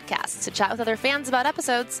Lady Podcasts, to chat with other fans about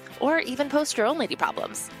episodes, or even post your own lady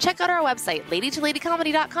problems. Check out our website,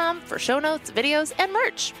 ladytoladycomedy.com, for show notes, videos, and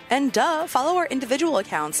merch. And follow our individual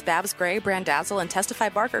accounts, Babs Gray, Brandazzle, and Testify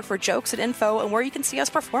Barker for jokes and info and where you can see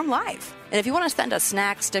us perform live. And if you want to send us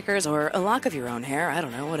snacks, stickers, or a lock of your own hair, I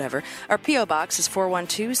don't know, whatever, our P.O. Box is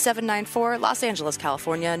 412-794, Los Angeles,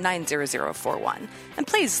 California, 90041. And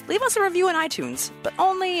please, leave us a review on iTunes, but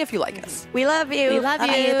only if you like us. We love you. We love you.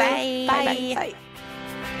 Bye. Bye. Bye.